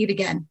time to eat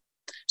again.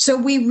 So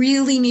we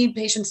really need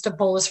patients to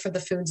bolus for the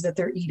foods that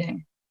they're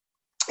eating.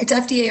 It's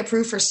FDA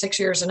approved for 6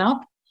 years and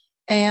up,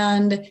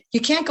 and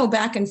you can't go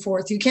back and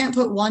forth. You can't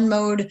put one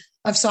mode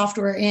of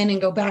software in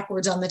and go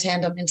backwards on the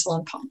Tandem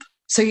insulin pump.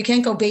 So you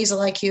can't go basal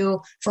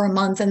IQ for a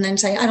month and then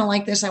say, I don't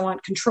like this, I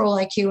want control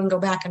IQ, and go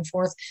back and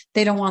forth.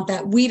 They don't want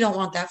that. We don't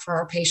want that for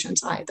our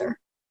patients either.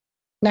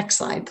 Next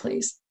slide,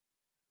 please.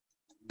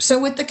 So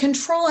with the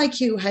control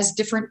IQ has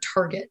different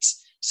targets.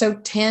 So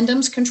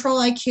Tandem's control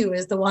IQ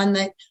is the one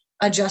that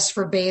adjusts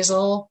for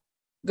basal,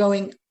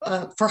 going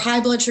for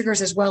high blood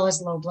sugars as well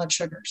as low blood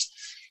sugars.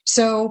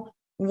 So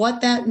what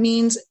that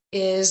means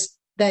is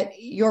that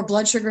your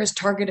blood sugar is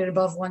targeted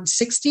above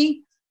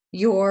 160.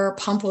 Your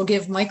pump will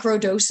give micro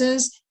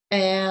doses,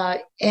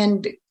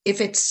 and if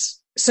it's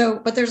so,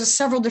 but there's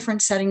several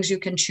different settings you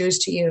can choose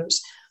to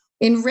use.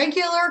 In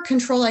regular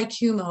control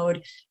IQ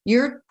mode,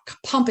 your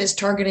pump is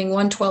targeting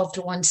 112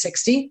 to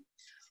 160,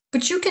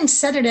 but you can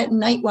set it at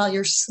night while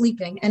you're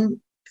sleeping and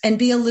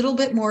be a little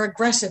bit more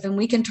aggressive, and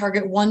we can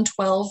target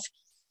 112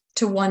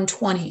 to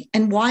 120.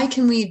 And why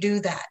can we do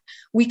that?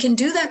 We can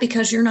do that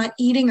because you're not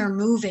eating or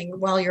moving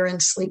while you're in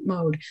sleep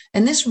mode.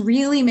 And this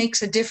really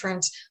makes a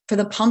difference for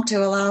the pump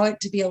to allow it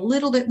to be a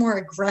little bit more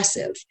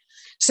aggressive.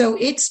 So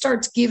it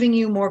starts giving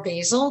you more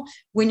basal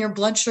when your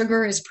blood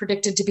sugar is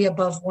predicted to be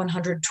above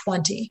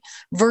 120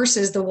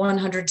 versus the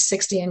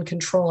 160 in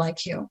control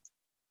IQ.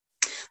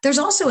 There's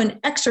also an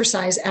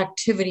exercise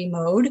activity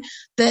mode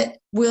that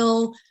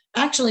will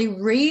actually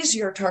raise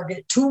your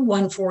target to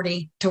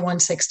 140 to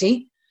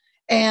 160.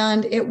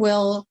 And it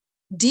will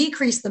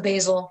decrease the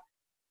basal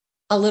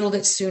a little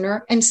bit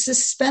sooner and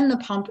suspend the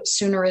pump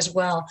sooner as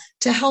well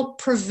to help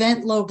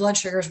prevent low blood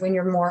sugars when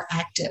you're more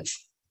active.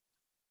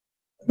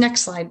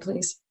 Next slide,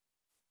 please.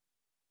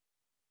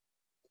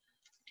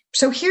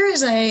 So here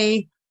is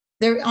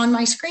there on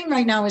my screen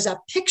right now is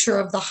a picture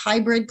of the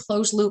hybrid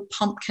closed loop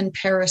pump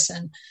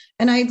comparison.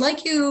 And I'd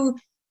like you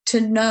to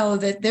know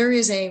that there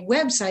is a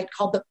website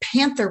called the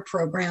Panther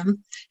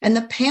Program, and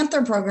the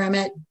Panther Program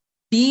at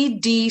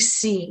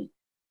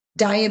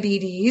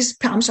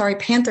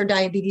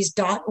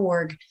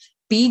PantherDiabetes.org,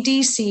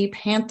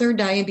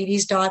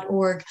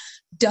 BDCPantherDiabetes.org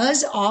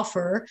does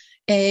offer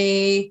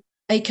a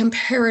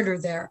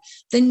comparator there.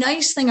 The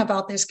nice thing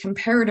about this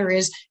comparator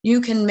is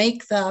you can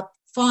make the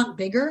font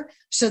bigger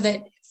so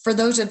that for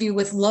those of you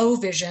with low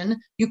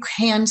vision, you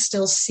can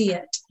still see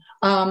it.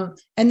 And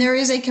there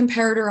is a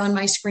comparator on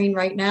my screen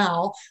right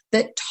now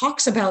that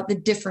talks about the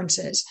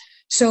differences.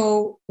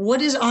 So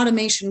what is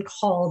automation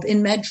called?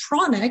 In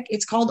Medtronic,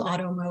 it's called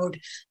auto mode.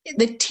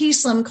 The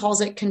t:slim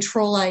calls it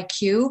control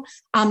IQ.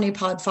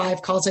 Omnipod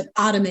 5 calls it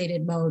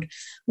automated mode.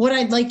 What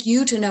I'd like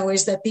you to know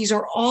is that these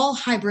are all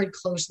hybrid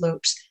closed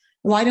loops.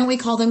 Why don't we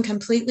call them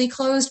completely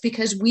closed?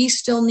 Because we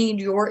still need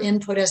your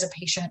input as a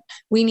patient.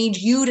 We need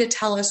you to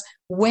tell us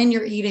when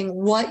you're eating,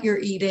 what you're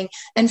eating,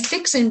 and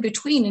fix in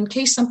between in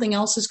case something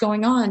else is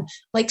going on,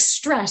 like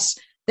stress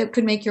that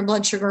could make your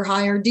blood sugar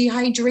higher,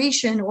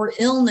 dehydration, or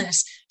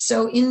illness.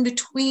 So in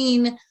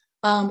between,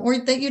 or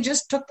that you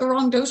just took the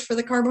wrong dose for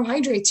the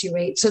carbohydrates you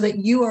ate so that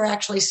you are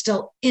actually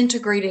still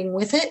integrating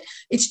with it.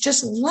 It's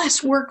just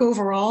less work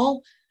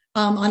overall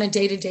on a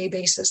day-to-day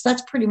basis.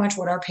 That's pretty much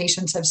what our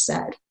patients have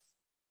said.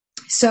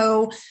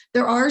 So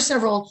there are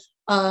several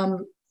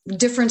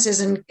differences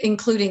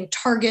including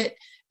target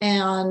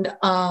and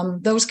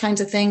those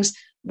kinds of things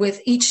with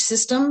each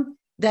system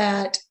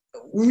that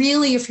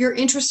really, if you're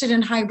interested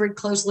in hybrid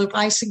closed loop,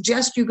 I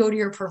suggest you go to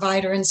your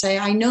provider and say,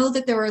 I know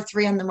that there are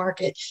 3 on the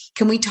market.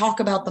 Can we talk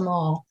about them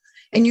all?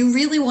 And you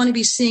really want to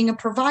be seeing a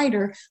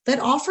provider that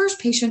offers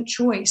patient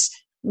choice.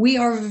 We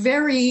are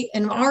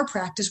in our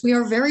practice, we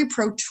are very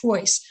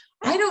pro-choice.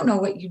 I don't know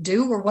what you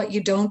do or what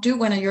you don't do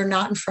when you're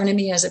not in front of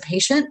me as a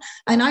patient.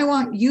 And I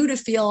want you to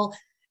feel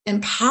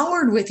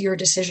empowered with your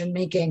decision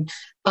making.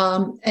 We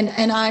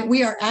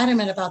are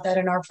adamant about that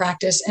in our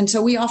practice. And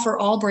so we offer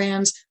all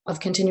brands of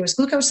continuous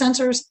glucose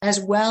sensors as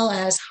well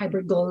as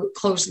hybrid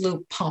closed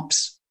loop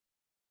pumps.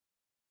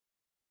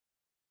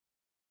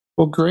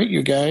 Well, great,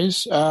 you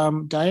guys.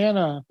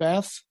 Diana,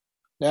 Beth,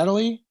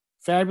 Natalie,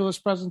 fabulous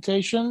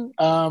presentation.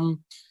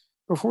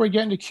 Before we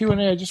get into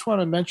Q&A, I just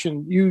want to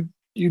mention you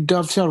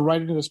dovetailed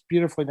right into this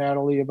beautifully,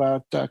 Natalie,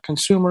 about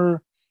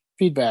consumer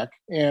feedback.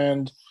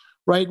 And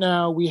right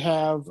now we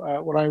have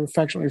what I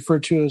affectionately refer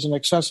to as an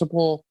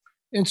accessible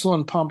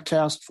insulin pump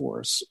task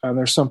force.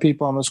 There's some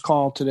people on this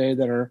call today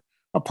that are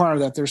a part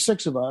of that. There's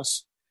 6 of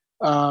us.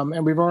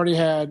 And we've already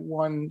had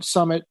one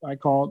summit, I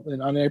call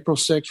it, on April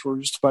 6th, where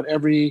just about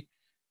every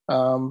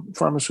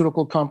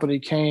pharmaceutical company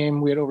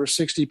came. We had over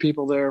 60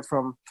 people there,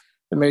 from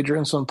the major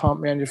insulin pump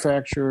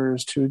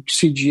manufacturers to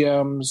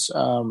CGMs,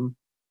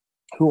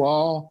 who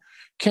all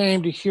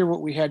came to hear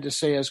what we had to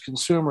say as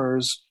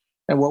consumers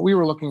and what we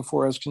were looking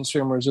for as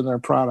consumers in their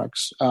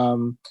products.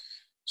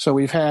 So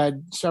we've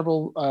had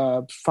several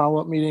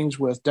follow-up meetings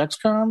with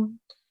Dexcom.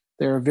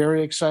 They're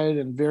very excited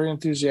and very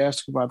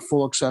enthusiastic about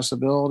full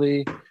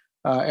accessibility,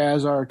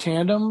 as are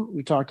Tandem.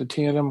 We talked to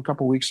Tandem a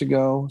couple weeks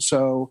ago.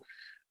 So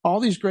all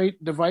these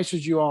great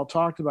devices you all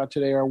talked about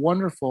today are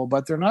wonderful,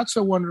 but they're not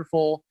so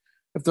wonderful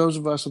if those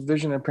of us with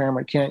vision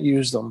impairment can't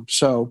use them.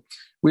 So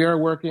we are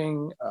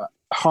working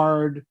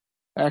hard.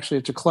 Actually,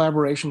 it's a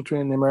collaboration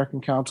between the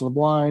American Council of the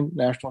Blind,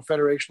 National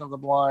Federation of the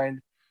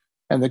Blind,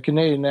 and the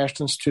Canadian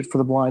National Institute for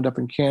the Blind up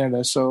in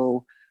Canada.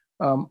 So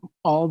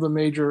all the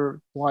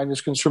major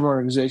blindness consumer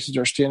organizations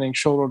are standing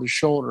shoulder to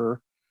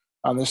shoulder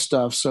on this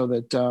stuff, so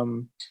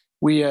that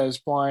we as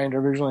blind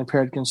or visually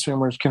impaired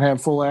consumers can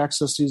have full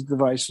access to these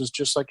devices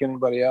just like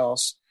anybody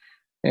else.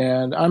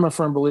 And I'm a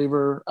firm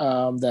believer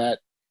that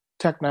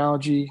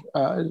technology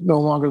is no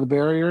longer the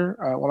barrier.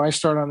 When I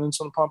started on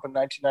insulin pump in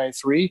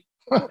 1993,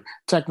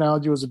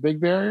 technology was a big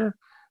barrier.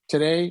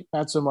 Today,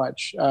 not so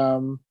much.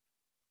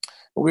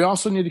 But we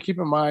also need to keep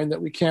in mind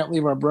that we can't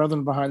leave our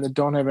brethren behind that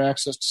don't have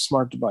access to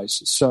smart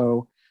devices.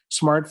 So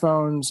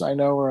smartphones, I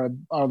know,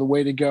 are the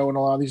way to go in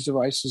a lot of these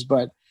devices,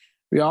 but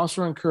we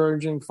also are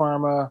encouraging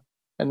pharma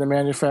and the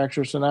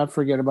manufacturers to not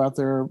forget about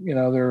their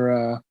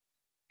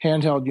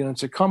handheld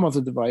units that come with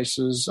the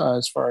devices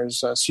as far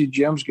as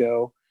CGMs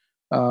go,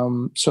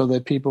 so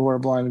that people who are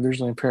blind and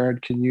visually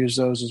impaired can use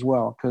those as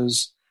well.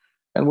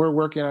 And we're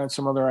working on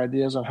some other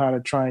ideas on how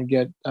to try and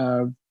get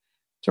to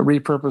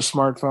repurpose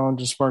smartphones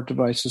and smart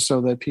devices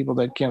so that people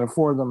that can't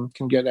afford them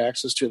can get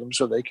access to them,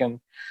 so they can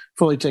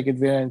fully take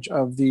advantage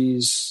of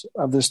this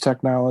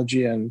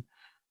technology. And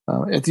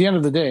at the end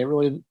of the day,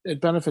 it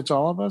benefits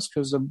all of us,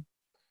 because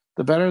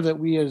the better that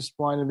we as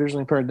blind and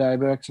visually impaired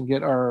diabetics can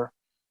get our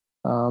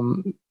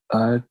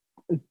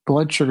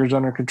blood sugars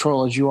under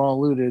control, as you all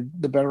alluded,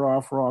 the better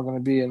off we're all going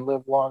to be and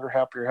live longer,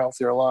 happier,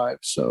 healthier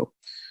lives. So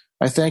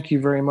I thank you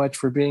very much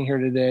for being here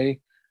today.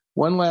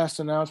 One last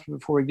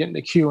announcement before we get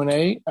into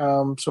Q&A.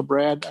 So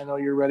Brad, I know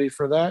you're ready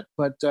for that,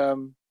 but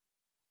for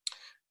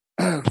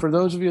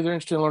those of you that are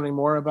interested in learning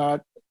more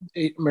about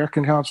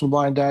American Council of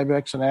Blind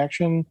Diabetics in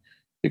Action,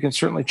 you can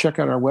certainly check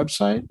out our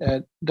website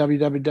at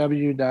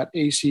www.acbda.org,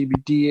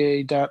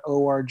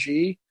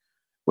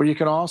 where you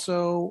can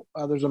also,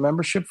 there's a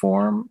membership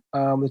form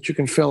that you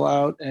can fill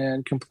out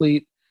and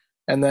complete,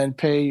 and then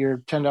pay your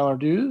 $10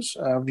 dues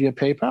via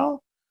PayPal.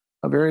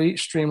 A very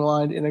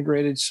streamlined,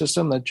 integrated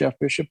system that Jeff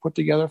Bishop put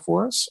together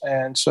for us.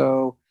 And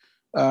so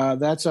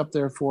that's up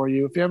there for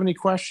you. If you have any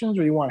questions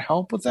or you want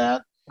help with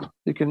that,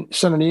 you can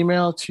send an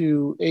email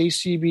to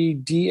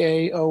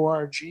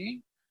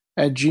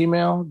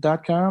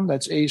acbdaorg@gmail.com.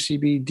 That's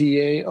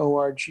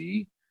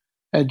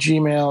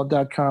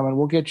acbdaorg@gmail.com. And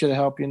we'll get you the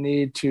help you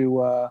need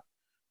to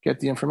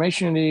get the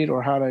information you need,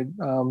 or how to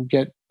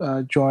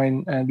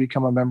join and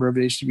become a member of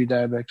ACB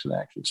Diabetics in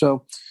Action.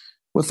 So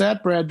with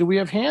that, Brad, do we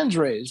have hands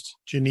raised?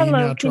 Janine,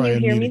 hello, can you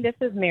hear me? This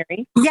is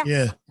Mary.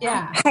 Yeah.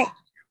 Hi.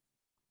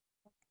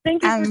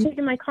 Thank you for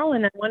taking my call,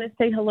 and I want to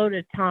say hello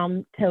to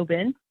Tom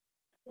Tobin.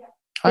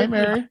 Hi,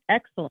 Mary.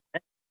 Excellent.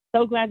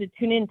 So glad to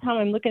tune in, Tom.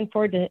 I'm looking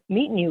forward to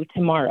meeting you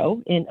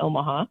tomorrow in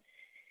Omaha.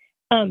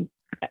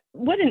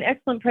 What an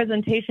excellent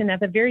presentation.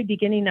 At the very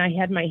beginning, I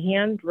had my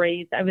hand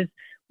raised. I was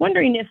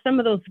wondering if some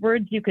of those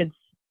words you could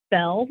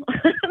spell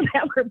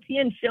that were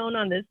being shown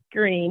on the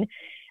screen.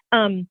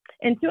 And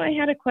two, I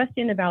had a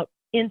question about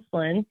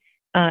insulin.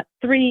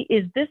 Three,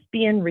 is this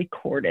being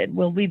recorded?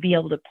 Will we be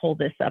able to pull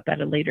this up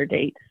at a later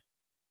date?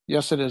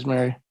 Yes, it is,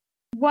 Mary.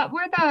 What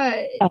were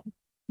the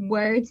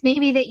words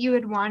maybe that you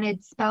had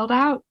wanted spelled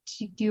out?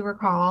 Do you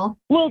recall?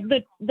 Well,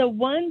 the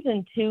ones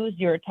and twos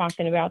you were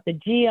talking about, the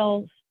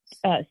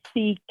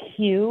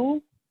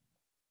GLCQ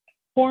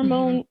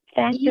hormone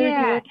factors you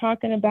were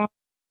talking about.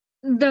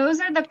 Those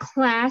are the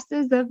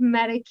classes of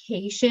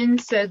medication.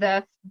 So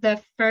the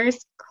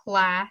first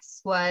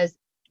class was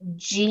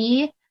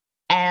GLP-1.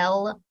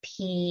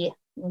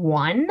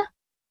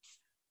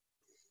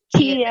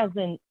 G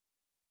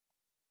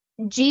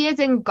as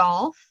in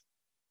golf,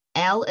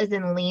 L as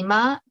in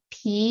Lima,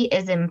 P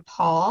as in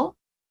Paul,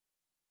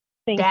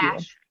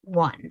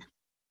 -1.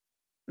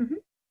 Mm-hmm.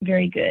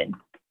 Very good.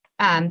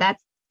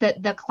 That's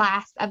the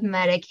class of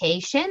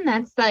medication.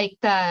 That's like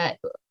the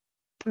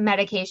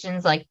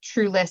medications like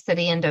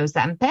Trulicity and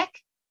Ozempic.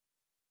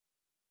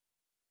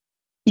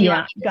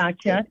 Yeah,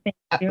 gotcha. Thank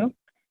you.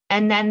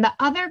 And then the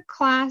other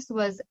class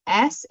was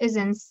S as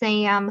in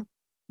Sam,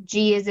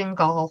 G as in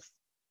golf,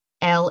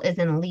 L as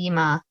in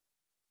Lima,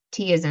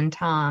 T as in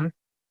Tom,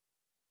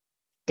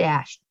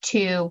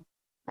 -2,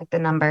 like the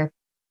number,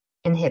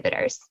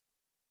 inhibitors.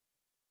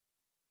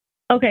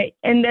 Okay,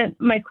 and then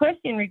my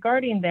question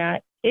regarding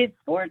that is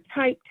for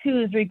type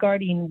 2s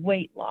regarding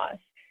weight loss.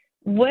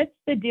 What's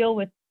the deal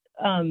with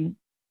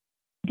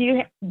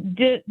do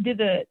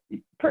the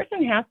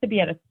person have to be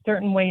at a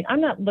certain weight?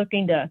 I'm not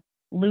looking to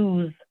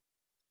lose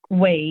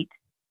weight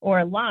or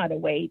a lot of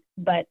weight,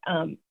 but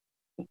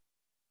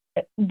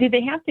do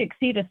they have to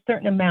exceed a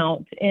certain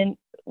amount? And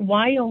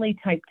why only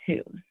type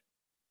 2s?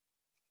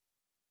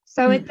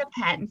 So it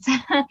depends.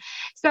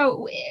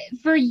 So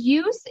for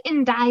use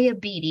in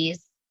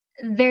diabetes,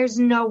 there's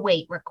no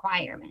weight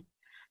requirement.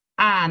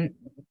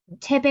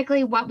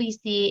 Typically what we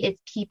see is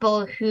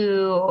people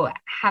who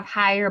have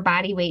higher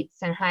body weights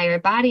and higher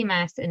body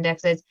mass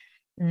indexes,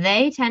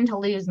 they tend to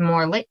lose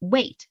more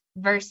weight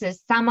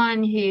versus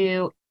someone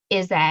who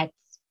is at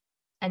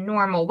a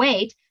normal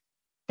weight.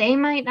 They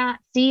might not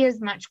see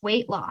as much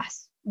weight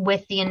loss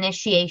with the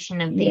initiation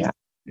of these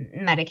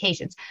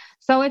medications.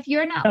 So if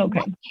you're not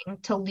looking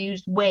to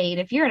lose weight,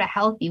 if you're at a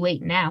healthy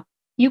weight now,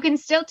 you can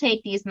still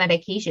take these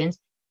medications.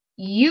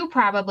 You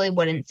probably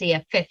wouldn't see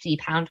a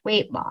 50-pound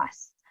weight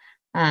loss.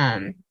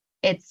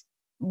 It's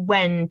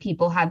when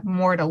people have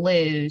more to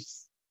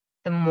lose,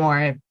 the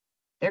more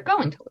they're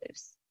going to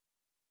lose.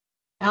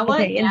 I'll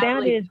let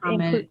Natalie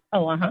comment.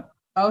 Oh,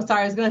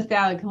 sorry. I was going to say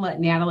I can let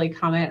Natalie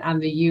comment on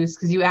the use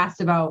because you asked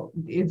about,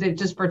 is it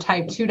just for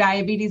type 2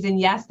 diabetes? And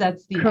yes,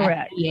 that's the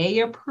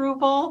FDA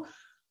approval.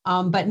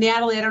 But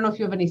Natalie, I don't know if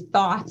you have any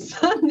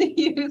thoughts on the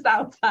use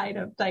outside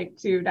of type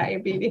 2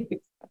 diabetes.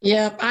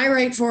 Yep, I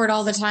write for it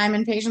all the time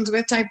in patients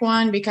with type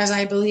 1 because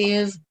I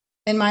believe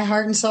in my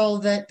heart and soul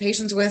that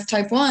patients with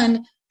type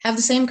 1 have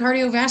the same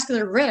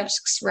cardiovascular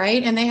risks,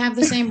 right? And they have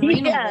the same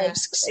renal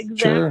risks.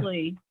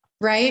 Exactly.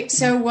 Right?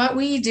 So what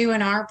we do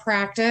in our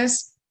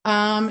practice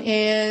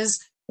is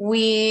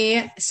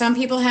some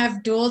people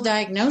have dual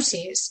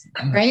diagnoses,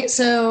 right?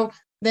 So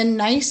the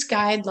NICE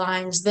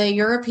guidelines, the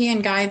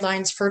European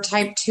guidelines for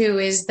type 2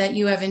 is that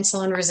you have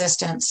insulin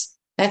resistance.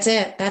 That's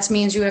it. That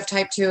means you have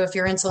type 2 if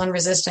you're insulin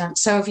resistant.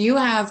 So if you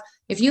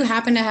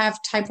happen to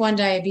have type 1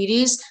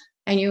 diabetes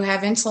and you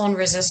have insulin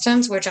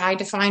resistance, which I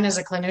define as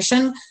a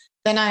clinician,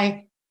 then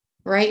I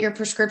write your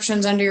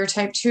prescriptions under your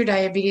type 2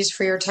 diabetes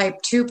for your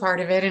type 2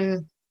 part of it,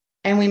 and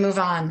we move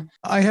on.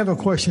 I have a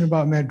question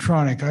about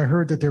Medtronic. I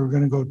heard that they were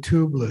going to go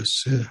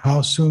tubeless.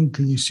 How soon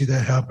can you see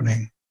that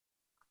happening?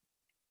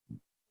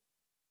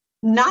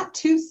 Not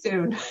too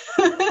soon.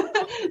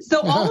 So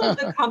all of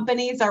the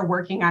companies are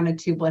working on a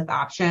tubeless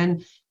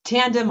option.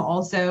 Tandem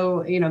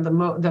also, the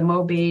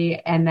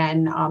Mobi, and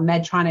then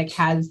Medtronic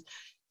has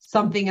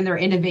something in their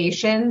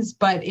innovations,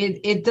 but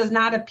it does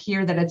not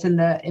appear that it's in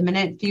the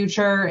imminent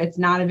future. It's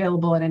not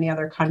available in any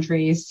other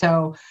countries.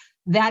 So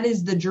that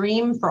is the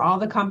dream for all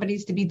the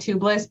companies to be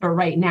tubeless, but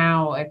right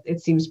now it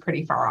seems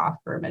pretty far off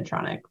for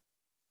Medtronic.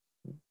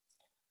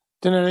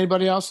 Did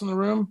anybody else in the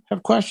room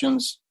have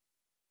questions?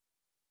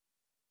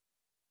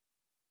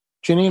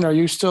 Janine, are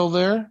you still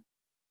there?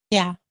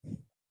 Yeah.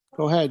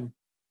 Go ahead.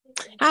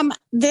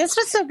 This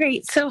was so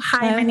great. So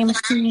hi, my name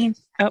is Janine.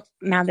 Oh,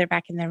 now they're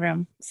back in the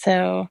room.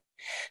 So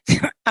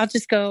I'll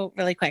just go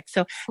really quick.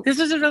 So this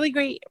was a really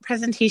great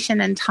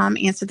presentation, and Tom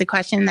answered the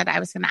question that I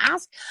was going to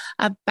ask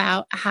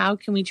about how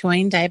can we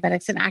join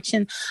Diabetics in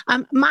Action.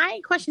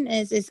 My question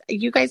is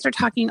you guys are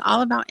talking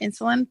all about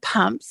insulin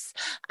pumps,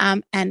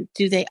 and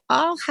do they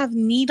all have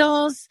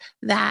needles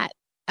that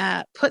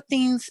put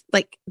things,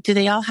 like, do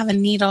they all have a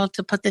needle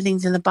to put the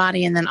things in the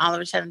body and then all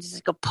of a sudden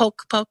just go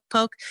poke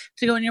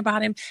to go in your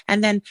body?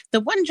 And then the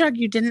one drug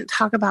you didn't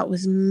talk about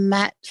was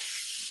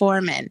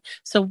metformin.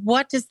 So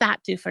what does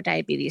that do for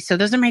diabetes? So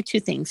those are my two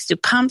things. Do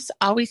pumps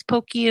always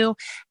poke you?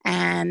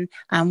 And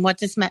what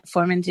does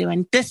metformin do?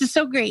 And this is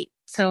so great.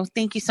 So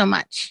thank you so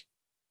much.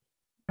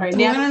 All right,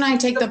 why don't I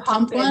take the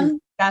pump one?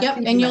 Yep,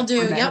 and you'll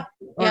do, yep.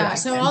 Yeah,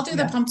 so I'll do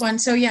the pump one.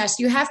 So yes,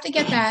 you have to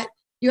get that.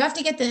 You have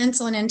to get the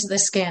insulin into the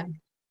skin.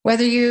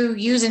 Whether you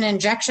use an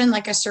injection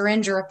like a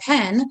syringe or a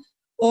pen,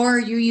 or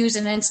you use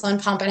an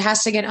insulin pump, it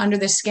has to get under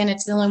the skin.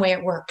 It's the only way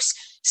it works.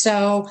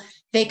 So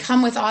they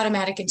come with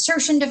automatic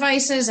insertion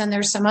devices, and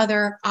there's some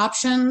other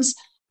options.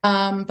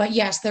 But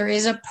yes, there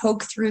is a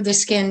poke through the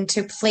skin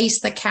to place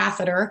the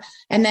catheter.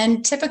 And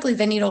then typically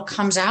the needle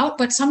comes out,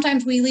 but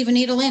sometimes we leave a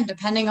needle in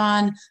depending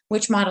on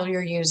which model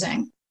you're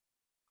using.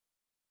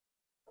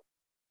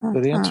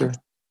 Good answer.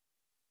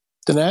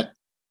 Danette?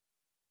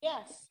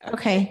 Yes.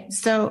 Okay,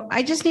 so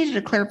I just needed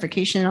a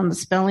clarification on the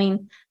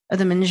spelling of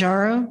the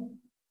Mounjaro.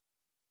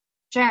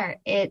 Sure.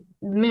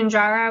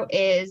 Mounjaro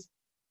is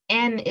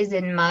M is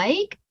in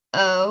Mike,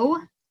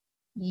 O,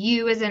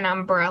 U is in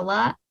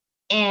umbrella,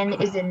 N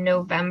is in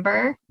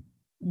November,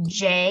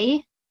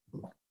 J,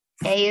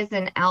 A is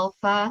in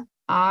Alpha,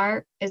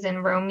 R is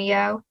in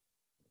Romeo,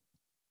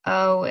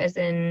 O is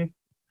in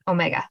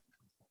Omega.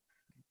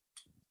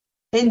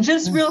 And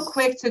just real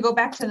quick to go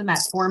back to the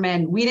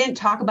metformin, we didn't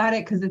talk about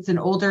it because it's an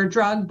older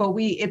drug, but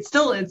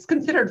it's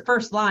considered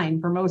first line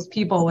for most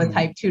people with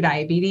type 2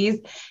 diabetes.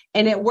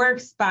 And it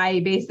works by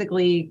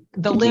basically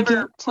the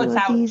liver puts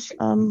out.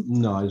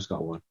 No, I just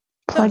got one.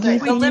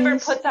 The liver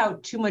puts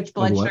out too much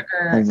blood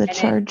sugar and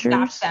it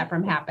stops that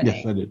from happening.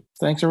 Yes, I did.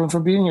 Thanks everyone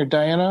for being here.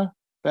 Diana,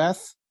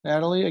 Beth,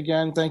 Natalie,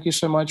 again, thank you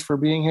so much for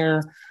being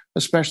here,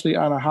 especially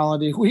on a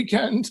holiday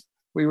weekend.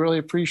 We really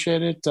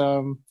appreciate it.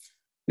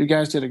 You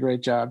guys did a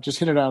great job. Just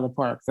hit it out of the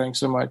park. Thanks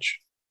so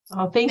much.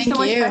 Oh, thanks so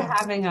much for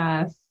having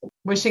us.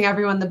 Wishing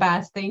everyone the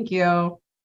best. Thank you.